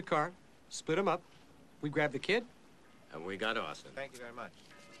 Use the car, split them up. We grab the kid. And we got Austin. Thank you very much.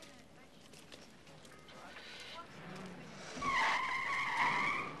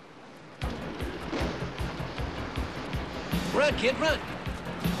 Run, kid, run!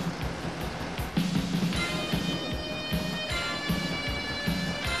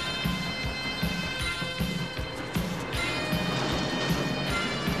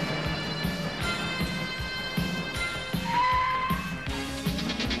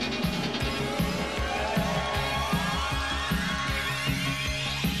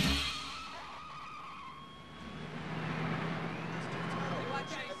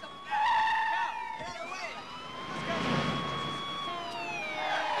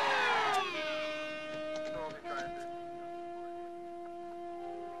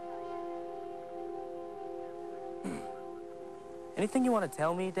 Anything you want to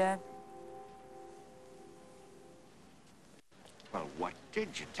tell me, Dad? Well, what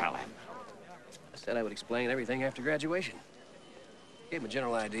did you tell him? I said I would explain everything after graduation. Gave him a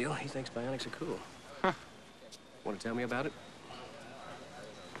general idea. He thinks bionics are cool. Huh. Want to tell me about it?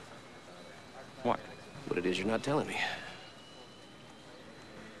 What? What it is you're not telling me.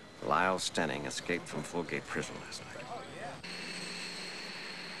 Lyle Stenning escaped from Fulgate Prison last night.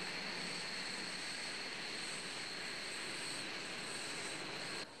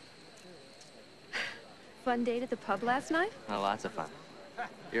 Fun date at the pub last night? Oh, lots of fun.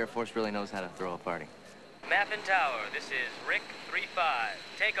 The Air Force really knows how to throw a party. Mappin Tower, this is Rick 3-5.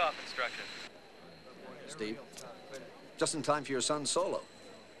 Takeoff instructions. Steve, just in time for your son's solo.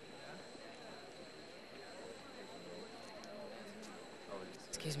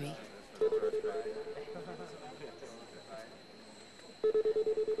 Excuse me.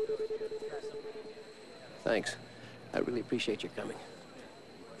 Thanks. I really appreciate your coming.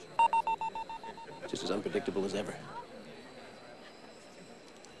 Just as unpredictable as ever.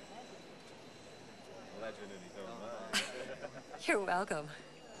 You're welcome.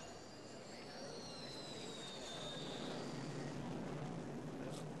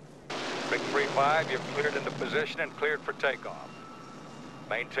 Rick 3-5, you've cleared into position and cleared for takeoff.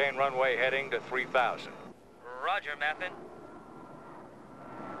 Maintain runway heading to 3000. Roger, Mappin.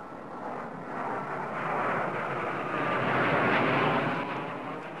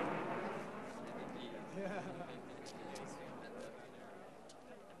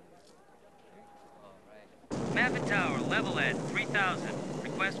 Mappin Tower, level at 3000.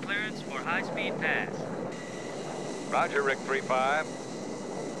 Request clearance for high-speed pass. Roger, Rick 3-5.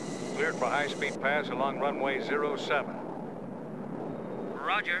 Cleared for high-speed pass along runway 07.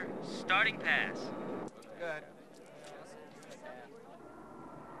 Roger, starting pass. Good.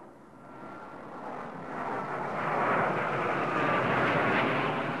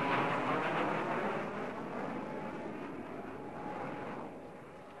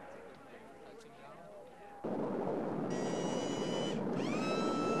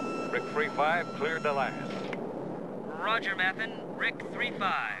 Rick 3-5, cleared to land. Roger, Mappin. Rick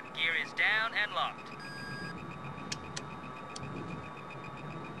 3-5. Gear is down and locked.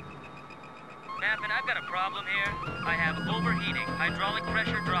 Mappin, I've got a problem here. I have overheating, hydraulic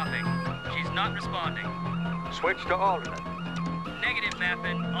pressure dropping. She's not responding. Switch to alternate. Negative,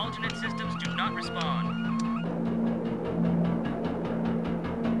 Mappin. Alternate systems do not respond.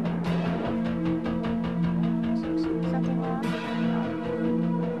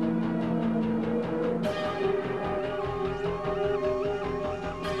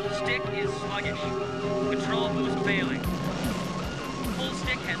 Stick is sluggish. Control boost failing. Full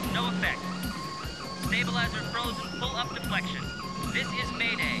stick has no effect. Stabilizer frozen, full up deflection. This is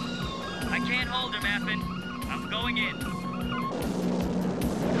Mayday. I can't hold her, Mappin. I'm going in.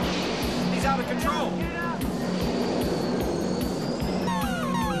 He's out of control.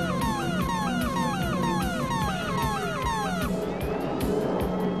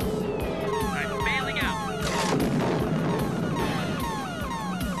 I'm bailing out.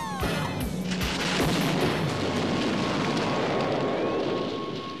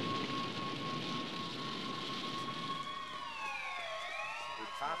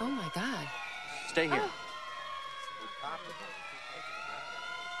 Oh my God. Stay here.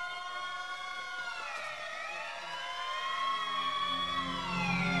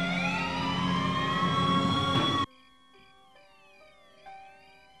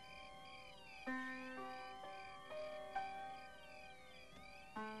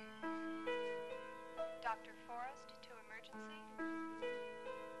 Dr. Forrest to emergency.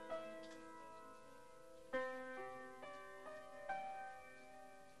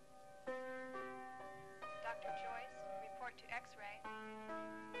 Dr. Joyce, report to X-ray.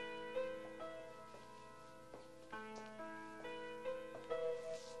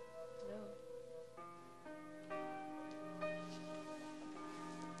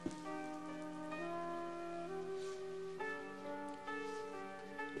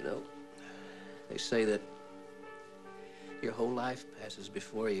 You know, they say that your whole life passes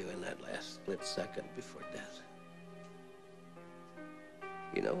before you in that last split second before death.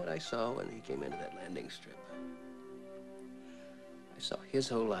 You know what I saw when he came into that landing strip? I saw his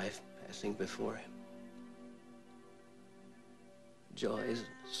whole life passing before him. Joys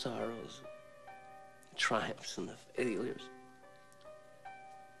and sorrows, triumphs and the failures.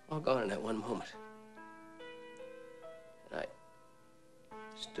 All gone in that one moment. And I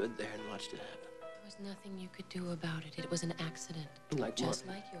stood there and watched it happen. There was nothing you could do about it. It was an accident. Like just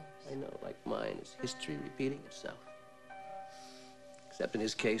mine. like yours. I know, like mine, is history repeating itself. Except in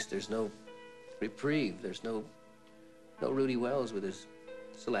his case, there's no reprieve. There's no No Rudy Wells with his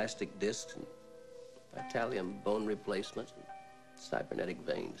celastic discs and Vitalium bone replacement and cybernetic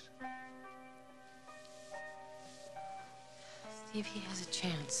veins. Steve, he has a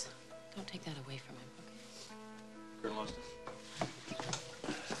chance. Don't take that away from him, okay? Colonel Austin.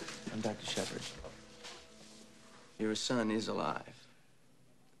 I'm Dr. Shepard. Your son is alive.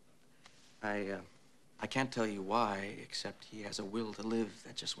 I can't tell you why, except he has a will to live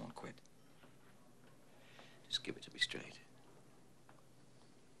that just won't quit. Just give it to me straight.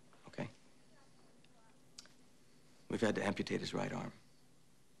 Okay. We've had to amputate his right arm.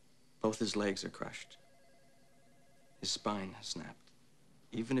 Both his legs are crushed. His spine has snapped.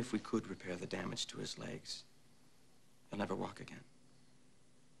 Even if we could repair the damage to his legs, he'll never walk again.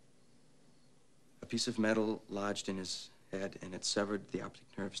 A piece of metal lodged in his head, and it severed the optic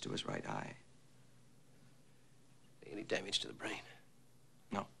nerves to his right eye. Any damage to the brain?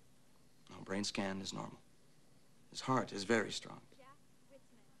 No. No, brain scan is normal. His heart is very strong.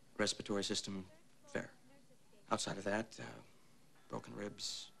 Respiratory system, fair. Outside of that, broken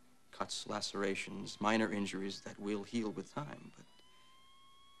ribs, cuts, lacerations, minor injuries that will heal with time, but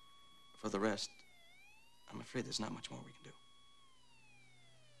for the rest, I'm afraid there's not much more we can do.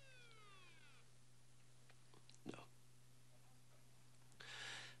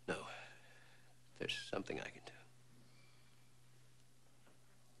 No. There's something I can do.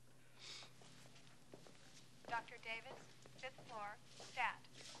 Dr. Davis, 5th floor, stat.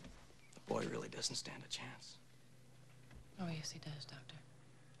 The boy really doesn't stand a chance. Oh, yes, he does, Doctor.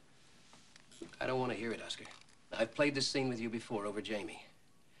 I don't want to hear it, Oscar. I've played this scene with you before over Jamie.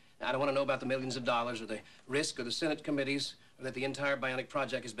 Now, I don't want to know about the millions of dollars or the risk or the Senate committees or that the entire Bionic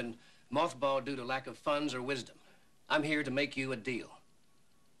project has been mothballed due to lack of funds or wisdom. I'm here to make you a deal.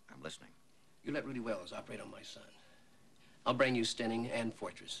 I'm listening. You let Rudy Wells operate on my son. I'll bring you Stenning and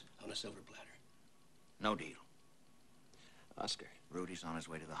Fortress on a silver platter. No deal. Oscar. Rudy's on his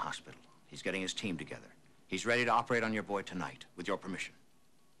way to the hospital. He's getting his team together. He's ready to operate on your boy tonight, with your permission.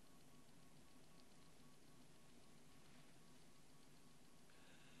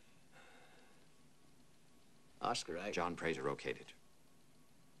 Oscar, John Praser okayed it.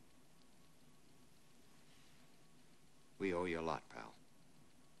 We owe you a lot, pal.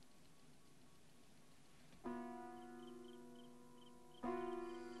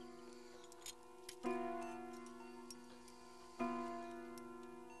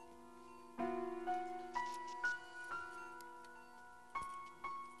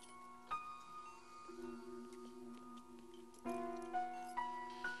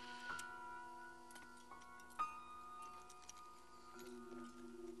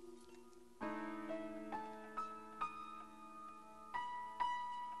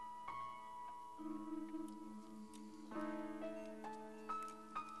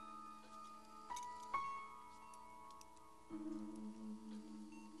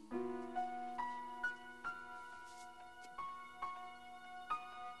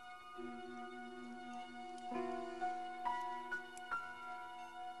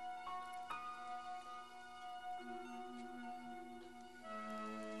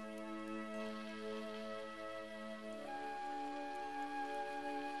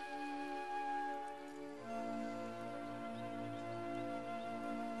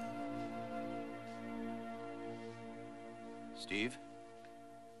 Steve?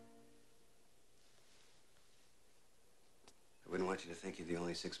 I wouldn't want you to think you're the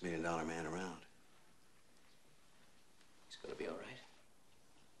only $6 million man around. He's gonna be all right.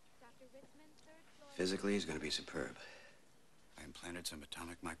 Physically, he's gonna be superb. I implanted some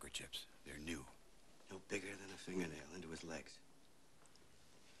atomic microchips. They're new. No bigger than a fingernail into his legs.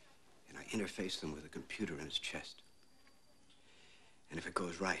 And I interface them with a computer in his chest. And if it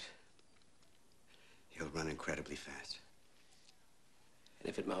goes right, he'll run incredibly fast. And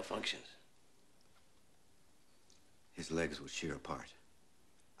if it malfunctions? His legs will shear apart.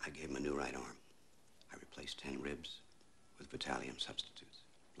 I gave him a new right arm. I replaced 10 ribs with Vitalium substitutes,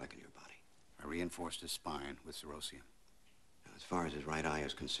 like in your body. I reinforced his spine with Cerosium. Now, as far as his right eye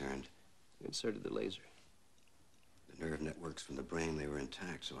is concerned, You inserted the laser. the nerve networks from the brain, they were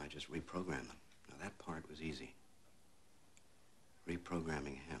intact, so I just reprogrammed them. Now, that part was easy.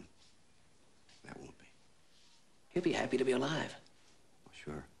 Reprogramming him, that won't be. He'll be happy to be alive. Oh,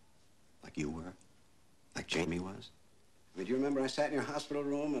 sure. Like you were. Like Jamie was. I mean, do you remember I sat in your hospital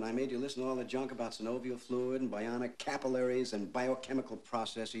room and I made you listen to all the junk about synovial fluid and bionic capillaries and biochemical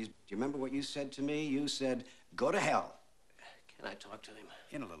processes? Do you remember what you said to me? You said, go to hell. Can I talk to him?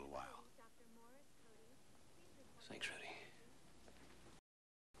 In a little while. Thanks, Rudy.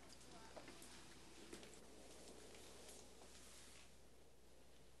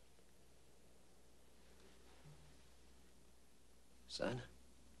 son.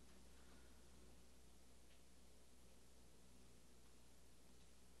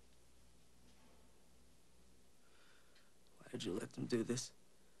 Why did you let them do this?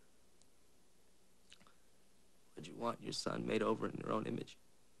 Would you want your son made over in your own image?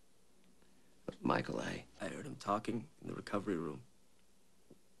 Michael, I heard him talking in the recovery room.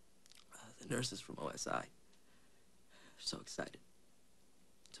 The nurses from OSI. They're so excited.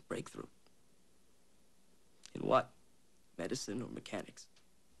 It's a breakthrough. In what? Medicine or mechanics?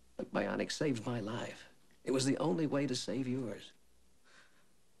 But Bionic saved my life. It was the only way to save yours.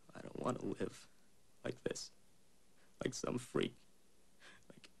 I don't want to live like this. Like some freak.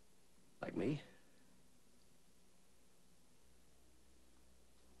 Like me?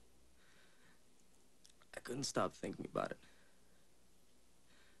 I couldn't stop thinking about it.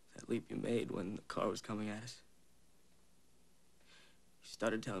 That leap you made when the car was coming at us. You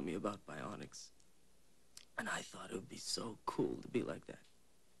started telling me about bionics. And I thought it would be so cool to be like that.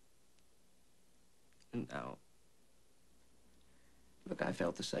 And now... Look, I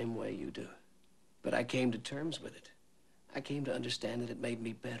felt the same way you do. But I came to terms with it. I came to understand that it made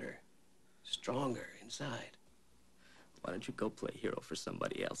me better. Stronger inside. Why don't you go play hero for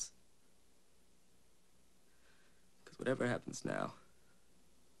somebody else? Because whatever happens now,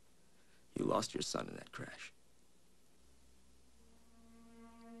 you lost your son in that crash.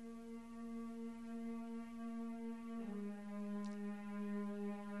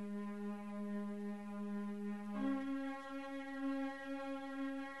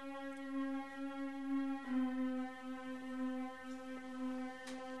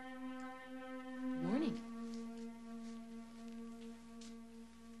 Morning.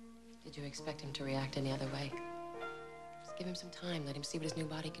 Did you expect him to react any other way? Just give him some time. Let him see what his new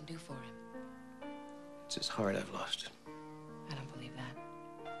body can do for him. It's his heart I've lost. I don't believe that.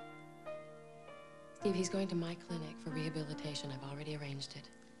 Steve, he's going to my clinic for rehabilitation. I've already arranged it.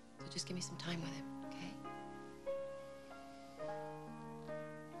 So just give me some time with him, okay?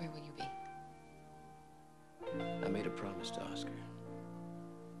 Where will you be? I made a promise to Oscar.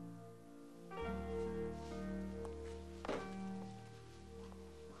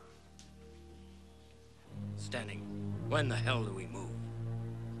 Standing. When the hell do we move?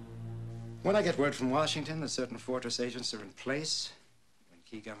 When I get word from Washington that certain fortress agents are in place, when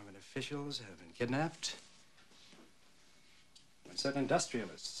key government officials have been kidnapped, when certain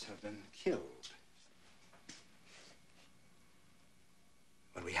industrialists have been killed,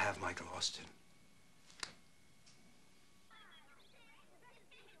 when we have Michael Austin.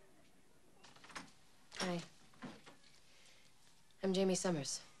 Hi. I'm Jamie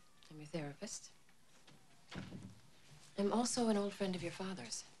Summers. I'm your therapist. I'm also an old friend of your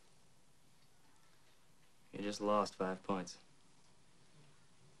father's. You just lost 5 points.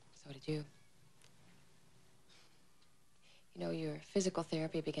 So did you. You know, your physical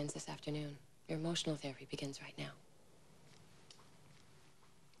therapy begins this afternoon. Your emotional therapy begins right now.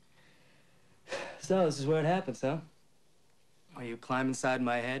 So, this is where it happens, huh? Where you climb inside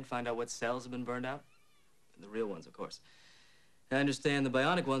my head, find out what cells have been burned out? The real ones, of course. I understand the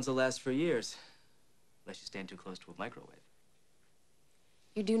bionic ones will last for years. Unless you stand too close to a microwave.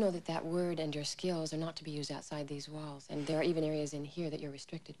 You do know that that word and your skills are not to be used outside these walls, and there are even areas in here that you're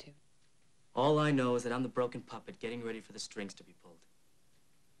restricted to. All I know is that I'm the broken puppet getting ready for the strings to be pulled.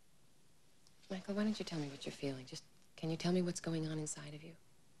 Michael, why don't you tell me what you're feeling? Just, can you tell me what's going on inside of you?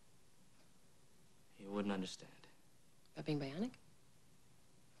 You wouldn't understand. About being bionic?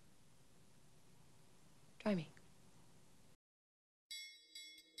 Try me.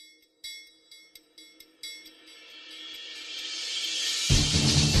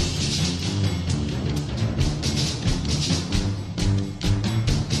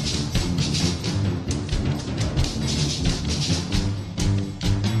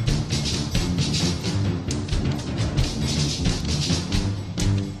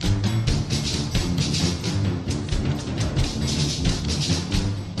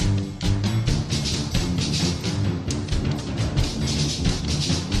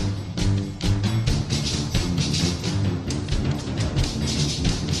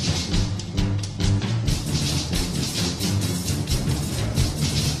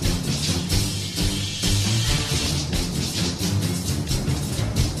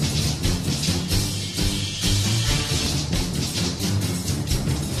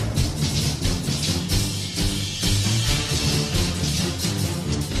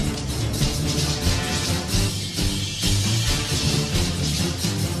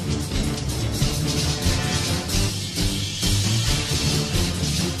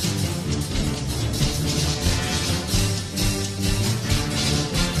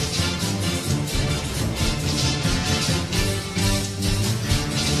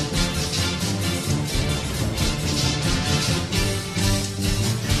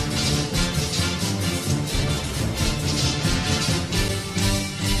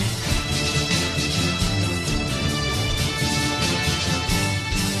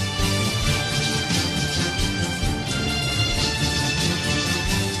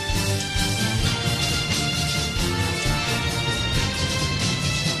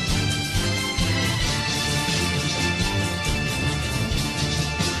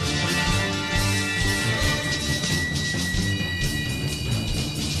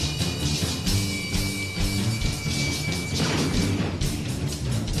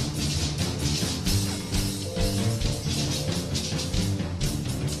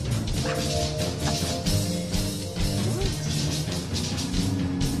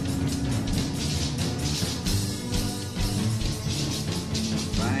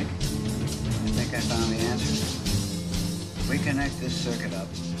 connect this circuit up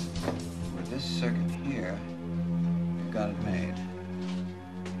with this circuit here, we've got it made.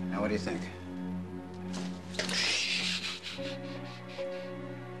 Now, what do you think?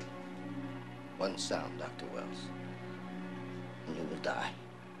 One sound, Dr. Wells, and you will die.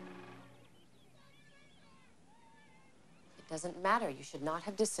 It doesn't matter. You should not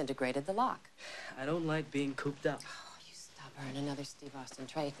have disintegrated the lock. I don't like being cooped up. Oh, you stubborn. Another Steve Austin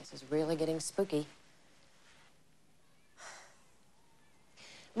trait. This is really getting spooky.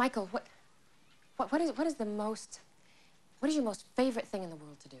 Michael, what is your most favorite thing in the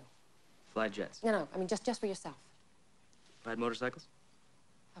world to do? Fly jets. No, I mean, just for yourself. Ride motorcycles?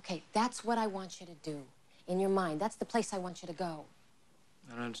 Okay, that's what I want you to do. In your mind, that's the place I want you to go.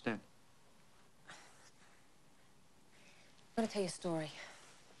 I don't understand. I'm gonna tell you a story.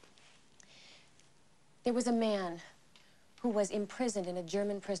 There was a man who was imprisoned in a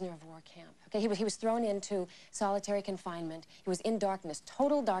German prisoner of war camp. Okay, he was thrown into solitary confinement. He was in darkness,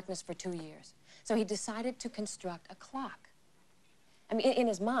 total darkness for 2 years. So he decided to construct a clock. I mean, in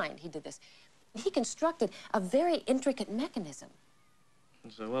his mind, he did this. He constructed a very intricate mechanism.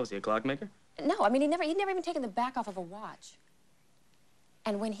 So what, was he a clockmaker? No, I mean, he'd never even taken the back off of a watch.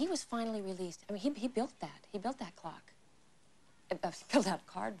 And when he was finally released, I mean, he built that. He built that clock. Built out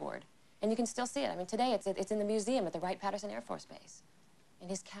cardboard. And you can still see it. I mean, today it's in the museum at the Wright-Patterson Air Force Base. And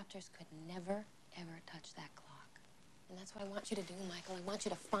his captors could never, ever touch that clock. And that's what I want you to do, Michael. I want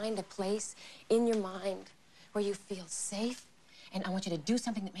you to find a place in your mind where you feel safe. And I want you to do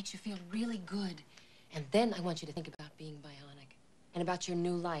something that makes you feel really good. And then I want you to think about being bionic and about your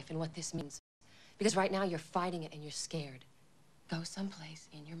new life and what this means. Because right now you're fighting it and you're scared. Go someplace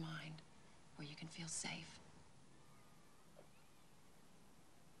in your mind where you can feel safe.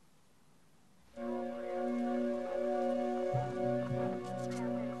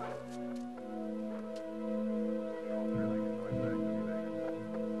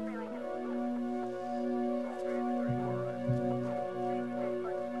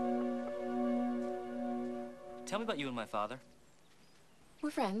 Tell me about you and my father.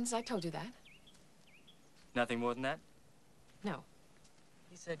 We're friends. I told you that. Nothing more than that? No.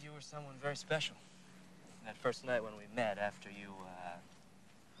 He said you were someone very special. That first night when we met after you,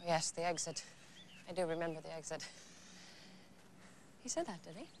 Oh, yes, the exit. I do remember the exit. He said that,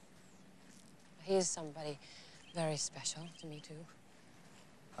 did he? He is somebody very special to me, too.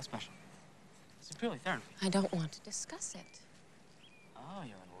 How special? It's purely therapy. I don't want to discuss it. Oh,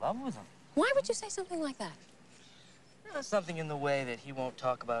 you're in love with him. Why would you say something like that? There's something in the way that he won't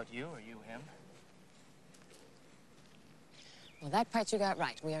talk about you or you him. Well, that part you got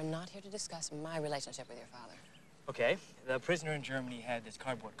right. We are not here to discuss my relationship with your father. Okay, the prisoner in Germany had this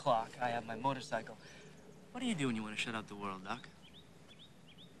cardboard clock. I have my motorcycle. What do you do when you want to shut out the world, Doc?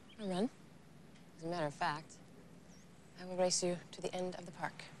 I run. As a matter of fact, I will race you to the end of the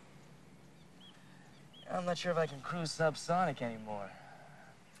park. I'm not sure if I can cruise subsonic anymore.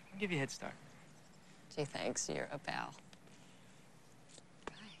 I'll give you a head start. Gee, thanks. You're a pal.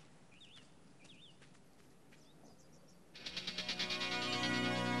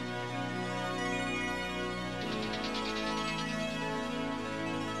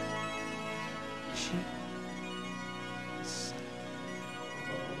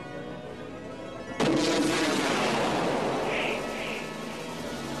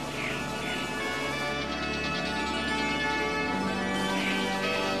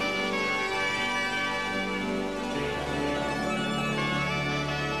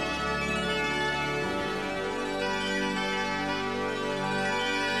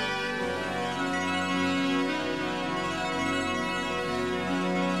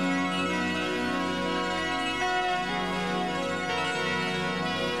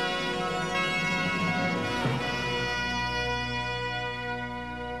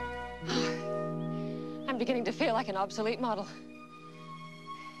 I'm beginning to feel like an obsolete model.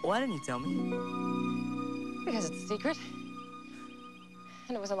 Why didn't you tell me? Because it's a secret.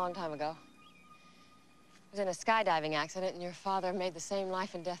 And it was a long time ago. I was in a skydiving accident, and your father made the same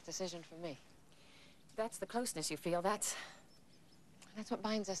life and death decision for me. That's the closeness you feel. That's what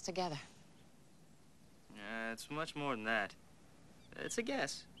binds us together. It's much more than that. It's a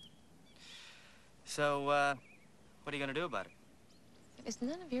guess. So, what are you gonna do about it? It's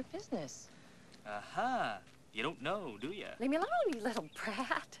none of your business. Aha! You don't know, do you? Leave me alone, you little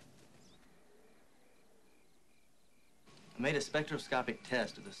brat. I made a spectroscopic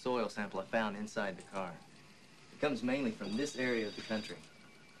test of the soil sample I found inside the car. It comes mainly from this area of the country.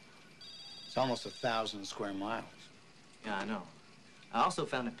 It's almost 1,000 square miles. Yeah, I know. I also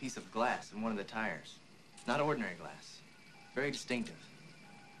found a piece of glass in one of the tires. Not ordinary glass. Very distinctive.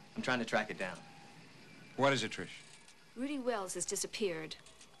 I'm trying to track it down. What is it, Trish? Rudy Wells has disappeared.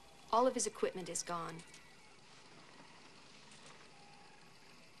 All of his equipment is gone.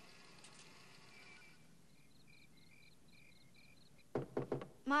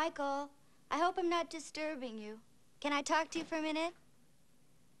 Michael, I hope I'm not disturbing you. Can I talk to you for a minute?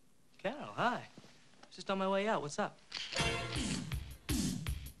 Carol, hi. Just on my way out. What's up?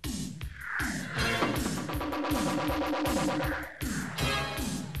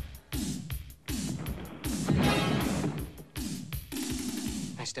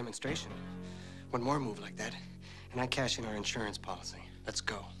 Nice demonstration. One more move like that, and I cash in our insurance policy. Let's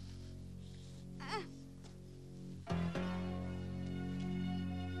go.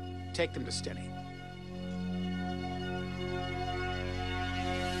 Take them to steady.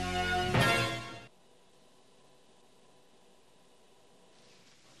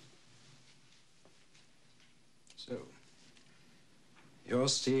 So, you're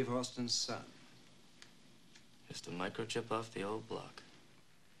Steve Austin's son. Just a microchip off the old block.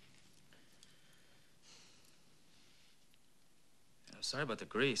 Sorry about the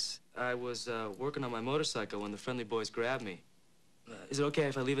grease. I was working on my motorcycle when the friendly boys grabbed me. Is it okay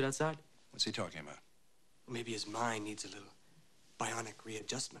if I leave it outside? What's he talking about? Well, maybe his mind needs a little bionic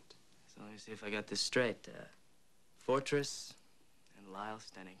readjustment. So let me see if I got this straight. Fortress and Lyle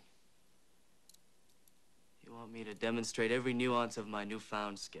Stenning. You want me to demonstrate every nuance of my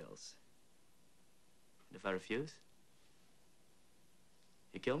newfound skills. And if I refuse,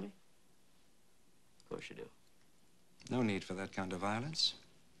 you kill me? Of course you do. No need for that kind of violence.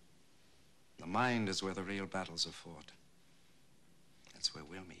 The mind is where the real battles are fought. That's where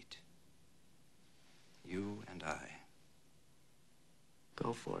we'll meet. You and I.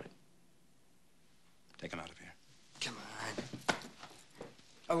 Go for it. Take him out of here. Come on.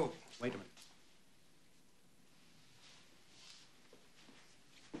 Oh, wait a minute.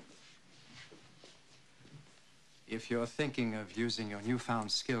 If you're thinking of using your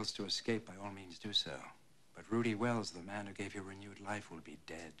newfound skills to escape, by all means do so. But Rudy Wells, the man who gave you renewed life, will be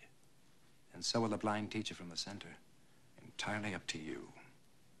dead. And so will the blind teacher from the center. Entirely up to you.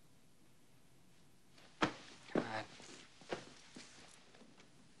 Come on.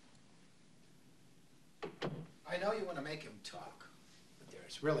 I know you want to make him talk, but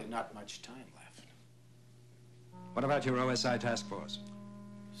there's really not much time left. What about your OSI task force?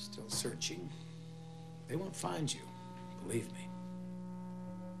 Still searching. They won't find you, believe me.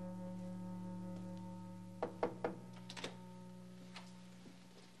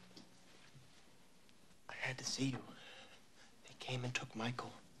 I had to see you. They came and took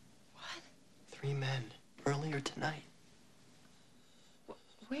Michael. What? 3 men, earlier tonight.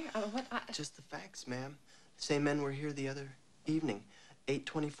 Where? What? Just the facts, ma'am. The same men were here the other evening,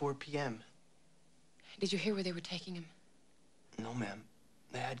 8:24 p.m. Did you hear where they were taking him? No, ma'am.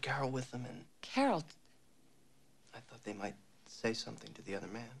 They had Carol with them, and Carol? I thought they might say something to the other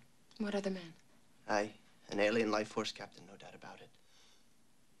man. What other man? An alien life force captain, no doubt about it.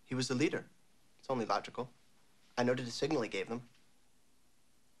 He was the leader. It's only logical. I noted a signal he gave them.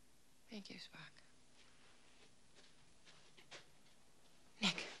 Thank you, Spock.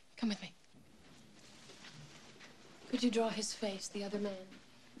 Nick, come with me. Could you draw his face, the other man?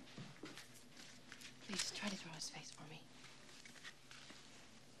 Please, try to draw his face for me.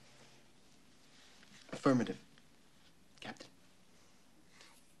 Affirmative, Captain.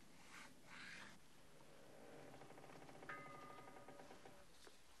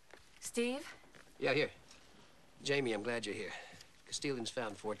 Steve? Yeah, here. Jamie, I'm glad you're here. Castilians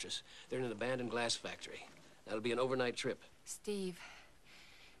found Fortress. They're in an abandoned glass factory. That'll be an overnight trip. Steve,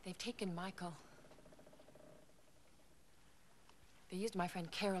 they've taken Michael. They used my friend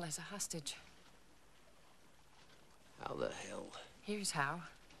Carol as a hostage. How the hell? Here's how.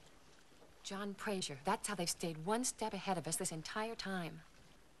 John Frazier. That's how they've stayed one step ahead of us this entire time.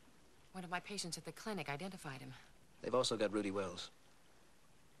 One of my patients at the clinic identified him. They've also got Rudy Wells.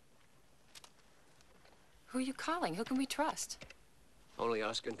 Who are you calling? Who can we trust? Only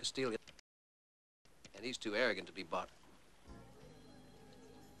Oscar and Castilian. And he's too arrogant to be bought.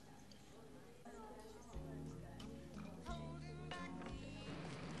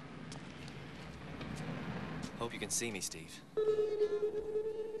 Hope you can see me, Steve.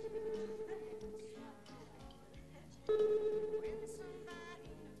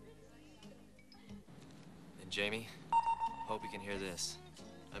 And Jamie, hope you can hear this.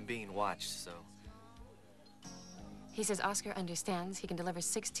 I'm being watched, so... He says Oscar understands he can deliver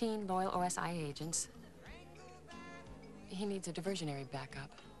 16 loyal OSI agents. He needs a diversionary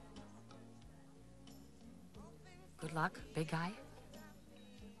backup. Good luck, big guy.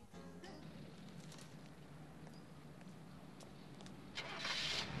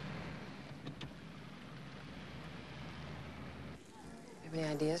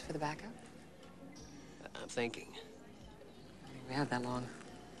 ideas for the backup? I'm thinking. We have that long.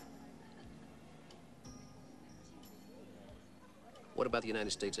 What about the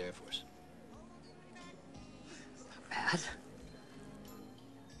United States Air Force? Not bad.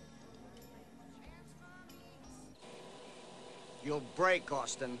 You'll break,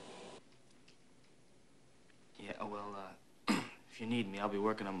 Austin. Yeah, well, if you need me, I'll be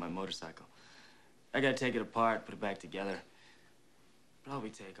working on my motorcycle. I gotta take it apart, put it back together. Probably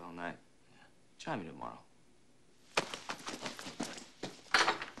take all night. Try me tomorrow.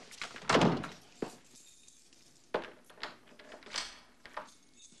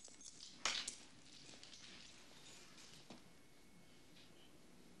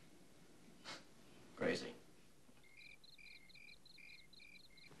 Crazy.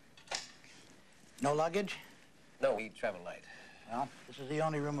 No luggage? No, we travel light. Well, this is the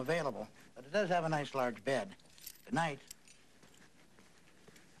only room available, but it does have a nice large bed. Good night.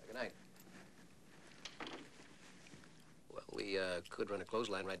 Good night. Well, we could run a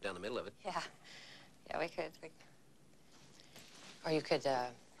clothesline right down the middle of it. Yeah. Yeah, we could. Or you could,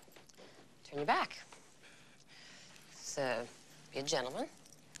 turn your back. So, be a gentleman.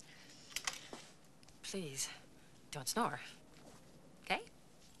 Please, don't snore. Okay?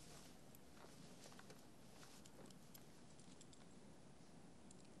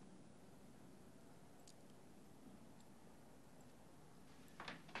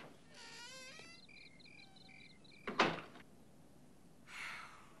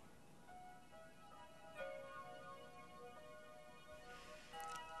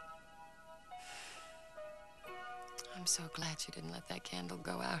 I'm so glad you didn't let that candle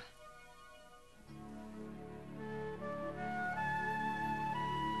go out.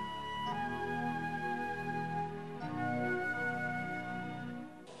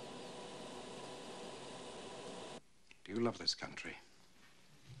 Do you love this country?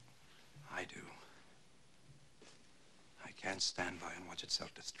 I do. I can't stand by and watch it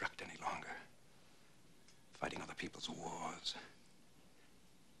self-destruct any longer. Fighting other people's wars,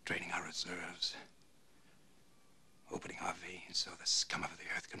 draining our reserves, opening our veins so the scum of the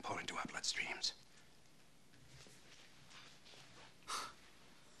earth can pour into our bloodstreams.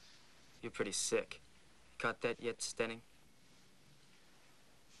 You're pretty sick. Caught that yet, Stenning?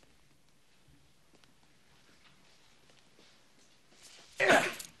 How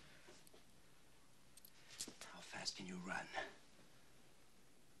fast can you run?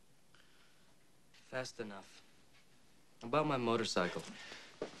 Fast enough. About my motorcycle.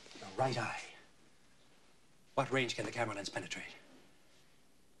 Your right eye. What range can the camera lens penetrate?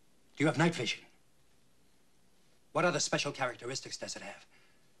 Do you have night vision? What other special characteristics does it have?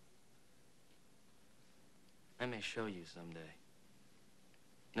 I may show you someday.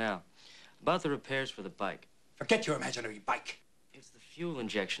 Now, about the repairs for the bike. Forget your imaginary bike. It's the fuel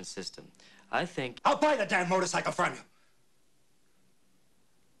injection system. I think... I'll buy the damn motorcycle from you.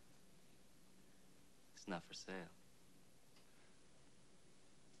 It's not for sale.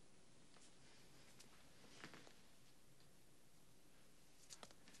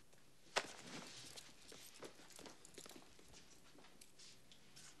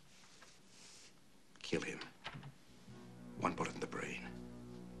 Kill him. One bullet in the brain.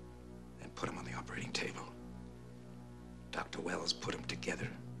 And put him on the operating table. Dr. Wells put them together.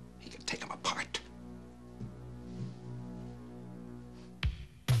 He can take them apart.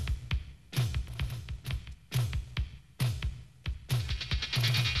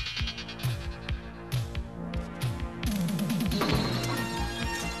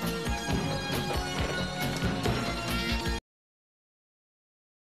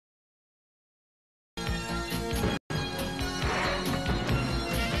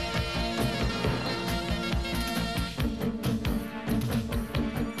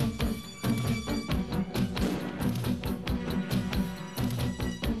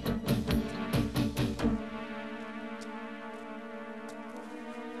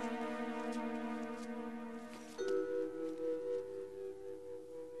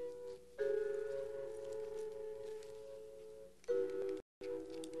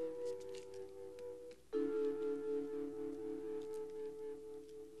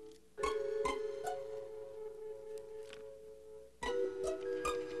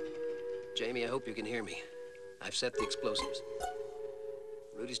 Jamie, I hope you can hear me. I've set the explosives.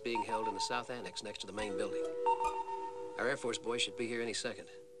 Rudy's being held in the South Annex next to the main building. Our Air Force boys should be here any second.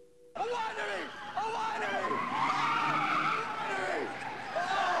 A winery! A winery!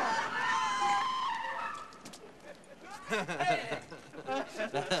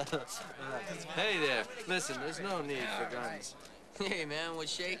 Hey there. Listen, there's no need for guns. Hey, man,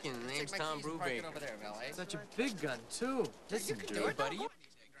 what's shaking? Name's Tom Brubaker. Over there, valet. Such a big gun, too. Listen, dude, buddy.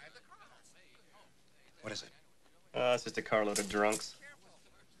 What is it? It's just a carload of drunks.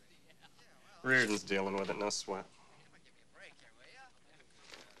 Reardon's dealing with it, no sweat.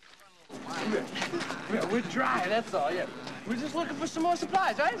 We're dry, that's all, yeah. We're just looking for some more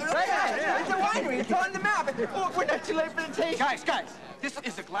supplies, right? Yeah. It's a winery. It's on the map. Oh, we're not too late for the taste. Guys, this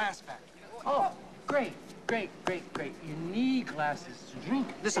is a glass factory. Oh, great. You need glasses to drink.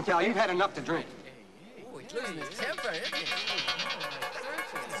 Listen, pal, you've had enough to drink. Oh, he's losing his temper, isn't he?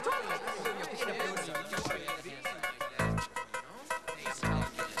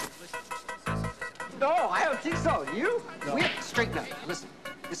 No, I don't think so. Do you? No. We have to straighten up. Listen,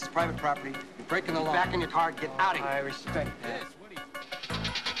 this is private property. You're breaking the law. Back in your car. Get out of here. I respect that.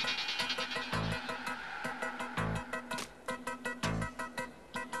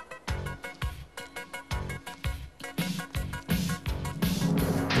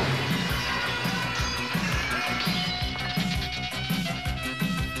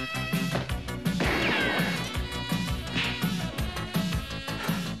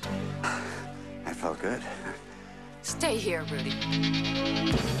 That felt good. Stay here, Rudy.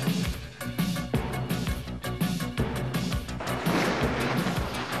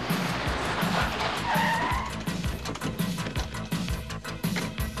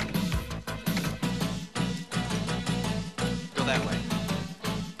 Go that way.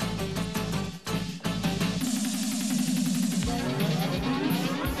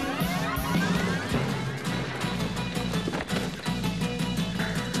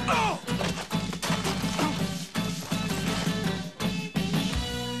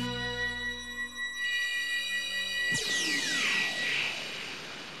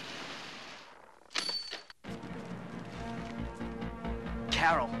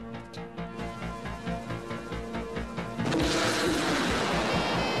 Carol.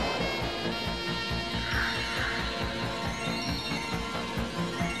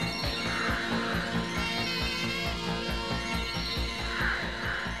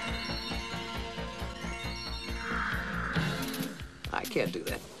 I can't do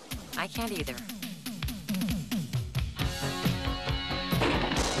that. I can't either.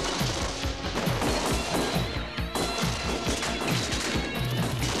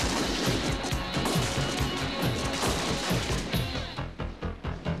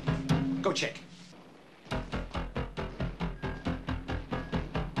 Go check.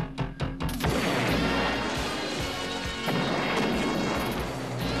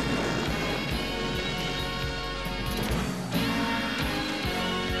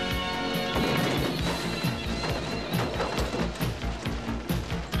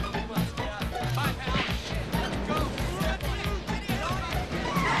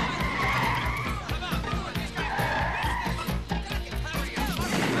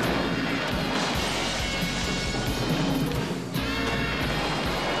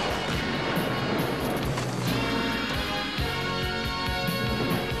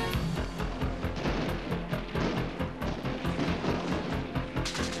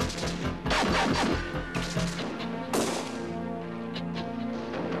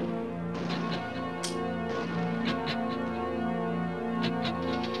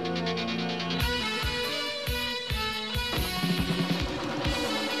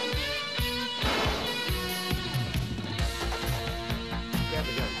 Grab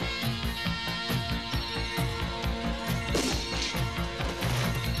the gun.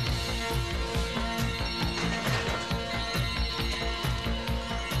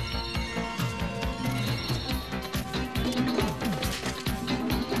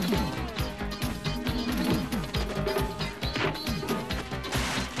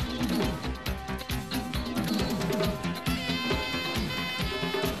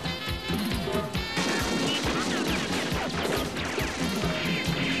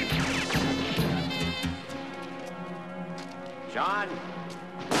 John!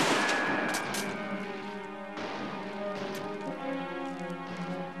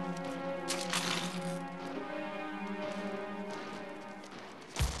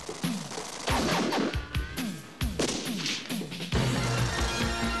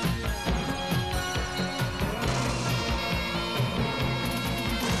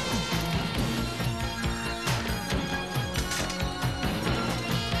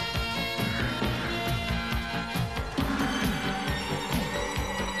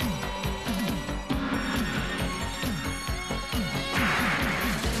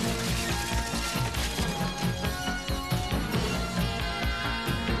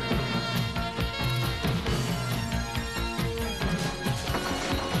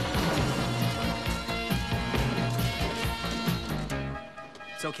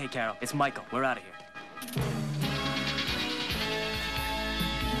 It's okay, Carol. It's Michael. We're out of here.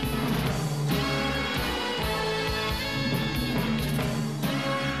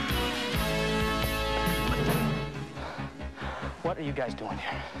 What are you guys doing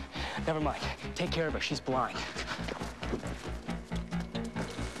here? Never mind. Take care of her. She's blind.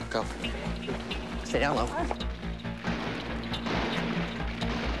 Go. Say hello.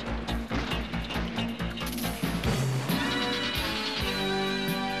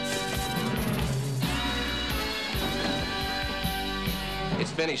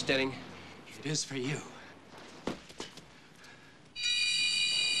 It's finished, Denning. It is for you.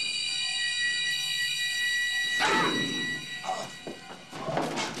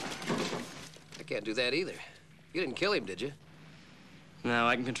 I can't do that either. You didn't kill him, did you? No,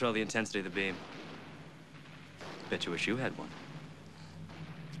 I can control the intensity of the beam. Bet you wish you had one.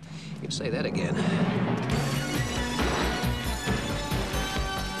 You can say that again.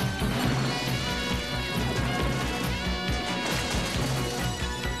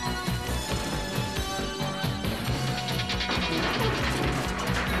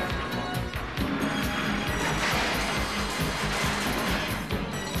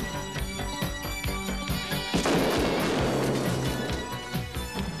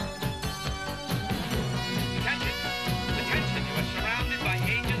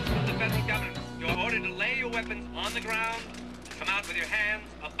 On the ground, and come out with your hands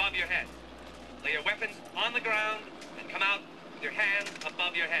above your head. Lay your weapons on the ground and come out with your hands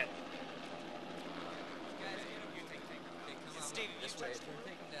above your head. Stevie, this way. Take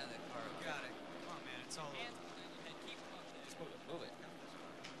him down that car. Got it. Come on, man. It's all over. Just move it. Move it.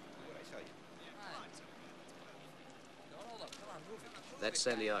 What I tell you? Come on. Don't hold up. Come on, move it. That's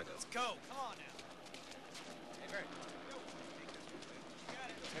Santiago. Let's go. Come on now. Hey, Barry.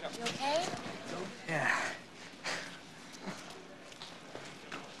 You okay? Yeah.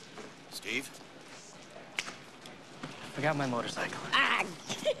 Steve? Forgot my motorcycle. Ah!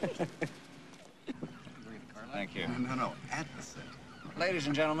 Thank you. No, at the set. Ladies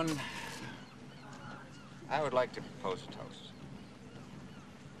and gentlemen, I would like to propose a toast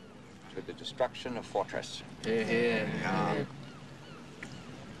to the destruction of Fortress. Yeah.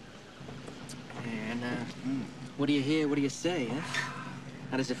 And, what do you hear? What do you say, huh?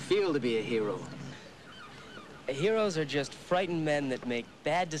 How does it feel to be a hero? Heroes are just frightened men that make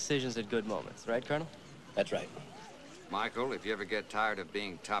bad decisions at good moments, right, Colonel? That's right. Michael, if you ever get tired of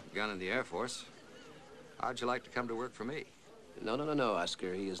being top gun in the Air Force, how'd you like to come to work for me? No,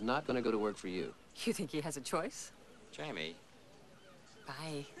 Oscar. He is not going to go to work for you. You think he has a choice? Jamie.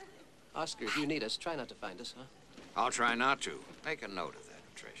 Bye. Oscar, if you need us, try not to find us, huh? I'll try not to. Make a note of that,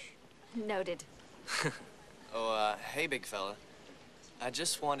 Trish. Noted. Hey, big fella. I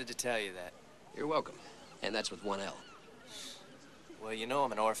just wanted to tell you that. You're welcome. And that's with one L. Well, you know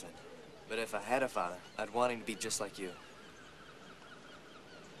I'm an orphan. But if I had a father, I'd want him to be just like you.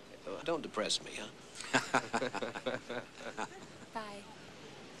 Don't depress me, huh? Bye.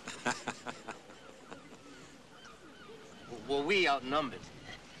 Well, we outnumbered.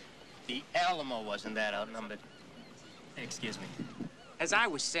 The Alamo wasn't that outnumbered. Excuse me. As I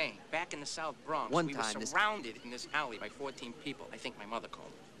was saying, back in the South Bronx, One we time were this- surrounded in this alley by 14 people. I think my mother called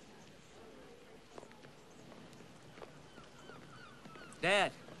them.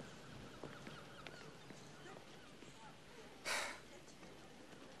 Dad.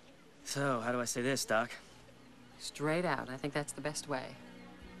 So, how do I say this, Doc? Straight out. I think that's the best way.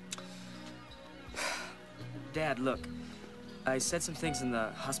 Dad, look. I said some things in the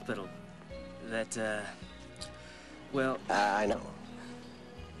hospital that, well... I know.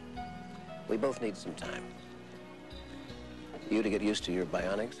 We both need some time. You to get used to your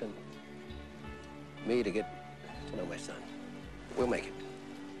bionics, and me to get to know my son. We'll make it.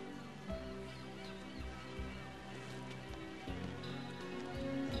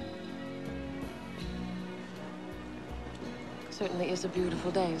 Certainly is a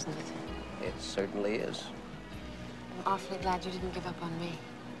beautiful day, isn't it? It certainly is. I'm awfully glad you didn't give up on me.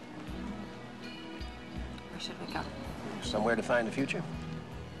 Where should we go? Somewhere to find the future?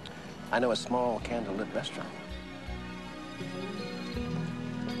 I know a small candlelit restaurant.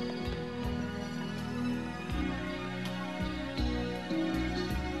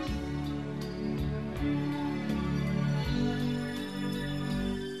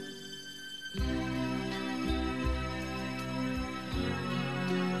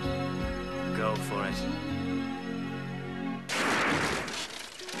 Go for it.